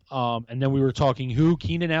 And then we were talking who?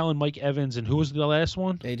 Keenan Allen, Mike Evans, and who was the last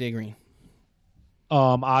one? AJ Green.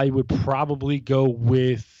 I would probably go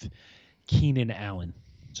with Keenan Allen.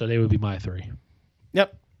 So they would be my 3.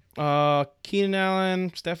 Yep. Keenan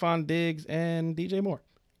Allen, Stephon Diggs, and DJ Moore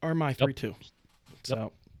are my 3 too.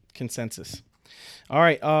 So consensus. All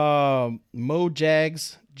right. Mo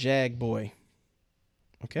Jags, Jag Boy.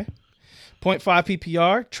 Okay. 0.5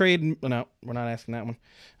 PPR trade. No, we're not asking that one.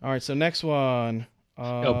 All right. So next one.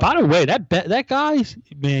 By the way, that guy,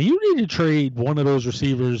 man, you need to trade one of those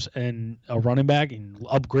receivers and a running back and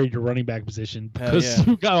upgrade your running back position because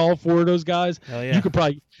you got all 4 of those guys. Hell yeah. You could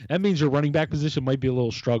probably, that means your running back position might be a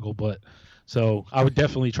little struggle, but so I would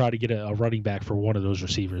definitely try to get a running back for one of those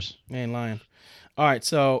receivers. Ain't lying. All right,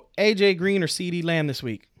 so AJ Green or CeeDee Lamb this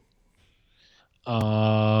week?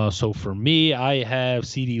 So for me, I have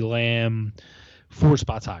CeeDee Lamb 4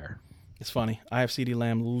 spots higher. It's funny. I have CeeDee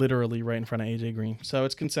Lamb literally right in front of AJ Green. So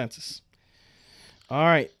it's consensus. All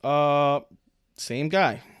right. Same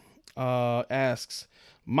guy asks,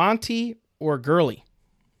 Monty or Gurley?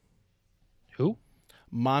 Who?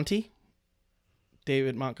 Monty.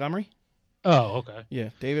 David Montgomery. Oh, okay. Yeah,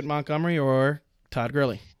 David Montgomery or Todd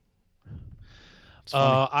Gurley.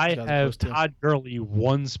 I have Todd Gurley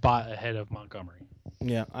 1 spot ahead of Montgomery.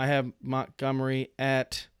 Yeah, I have Montgomery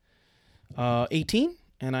at 18.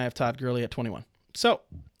 And I have Todd Gurley at 21. So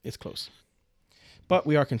it's close. But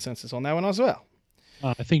we are consensus on that one as well.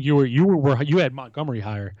 I think you had Montgomery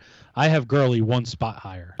higher. I have Gurley 1 spot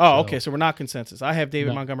higher. Oh, okay. So we're not consensus. I have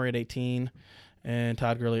David Montgomery at 18 and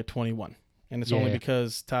Todd Gurley at 21. And it's only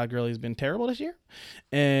because Todd Gurley has been terrible this year.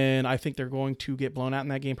 And I think they're going to get blown out in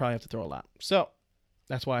that game. Probably have to throw a lot. So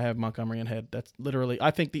that's why I have Montgomery in head. That's literally,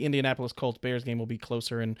 I think the Indianapolis Colts Bears game will be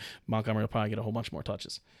closer and Montgomery will probably get a whole bunch more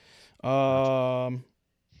touches.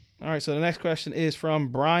 All right, so the next question is from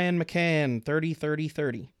Brian McCann,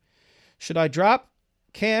 30-30-30. Should I drop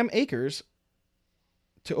Cam Akers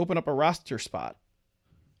to open up a roster spot?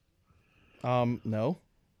 No.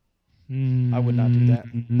 I would not do that.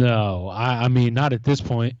 No, I mean, not at this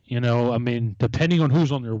point. I mean, depending on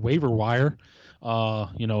who's on their waiver wire,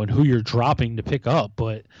 and who you're dropping to pick up.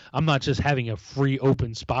 But I'm not just having a free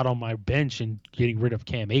open spot on my bench and getting rid of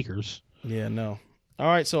Cam Akers. Yeah, no. All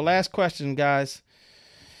right, so last question, guys.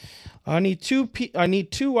 I need two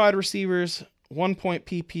wide receivers, 1 point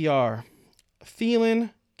PPR.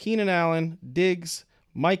 Thielen, Keenan Allen, Diggs,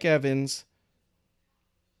 Mike Evans,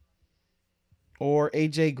 or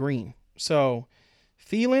AJ Green. So,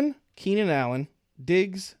 Thielen, Keenan Allen,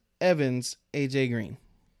 Diggs, Evans, AJ Green.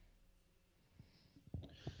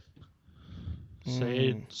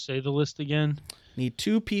 Say the list again. Need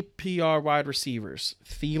 2 PPR wide receivers.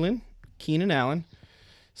 Thielen, Keenan Allen,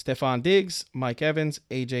 Stephon Diggs, Mike Evans,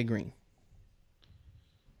 AJ Green.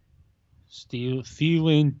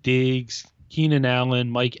 Thielen, Diggs, Keenan Allen,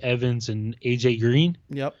 Mike Evans, and AJ Green.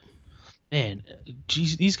 Yep. Man,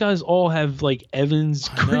 geez, these guys all have like Evans,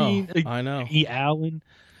 Green, I know. Allen.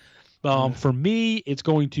 For me, it's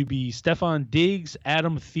going to be Stephon Diggs,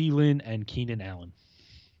 Adam Thielen, and Keenan Allen.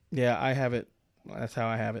 Yeah, I have it. That's how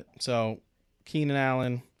I have it. So, Keenan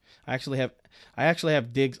Allen. I actually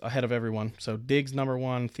have Diggs ahead of everyone. So Diggs number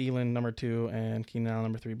 1, Thielen number 2, and Keenan Allen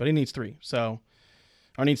number 3. But he needs 3. Or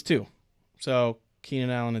needs 2. So Keenan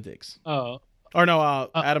Allen and Diggs. Adam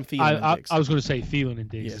Thielen and Diggs. I was going to say Thielen and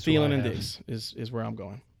Diggs. Yeah, Thielen and Diggs is where I'm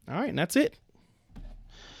going. All right, and that's it.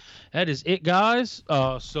 That is it, guys.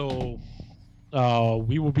 So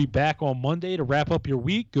we will be back on Monday to wrap up your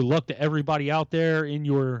week. Good luck to everybody out there in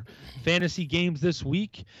your fantasy games this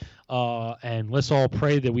week. And let's all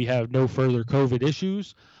pray that we have no further COVID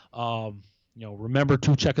issues. Remember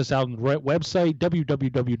to check us out on the website,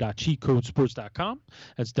 www.cheatcodesports.com.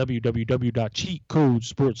 That's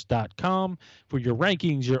www.cheatcodesports.com for your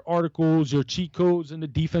rankings, your articles, your cheat codes, and the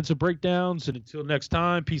defensive breakdowns. And until next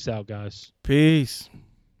time, peace out, guys. Peace.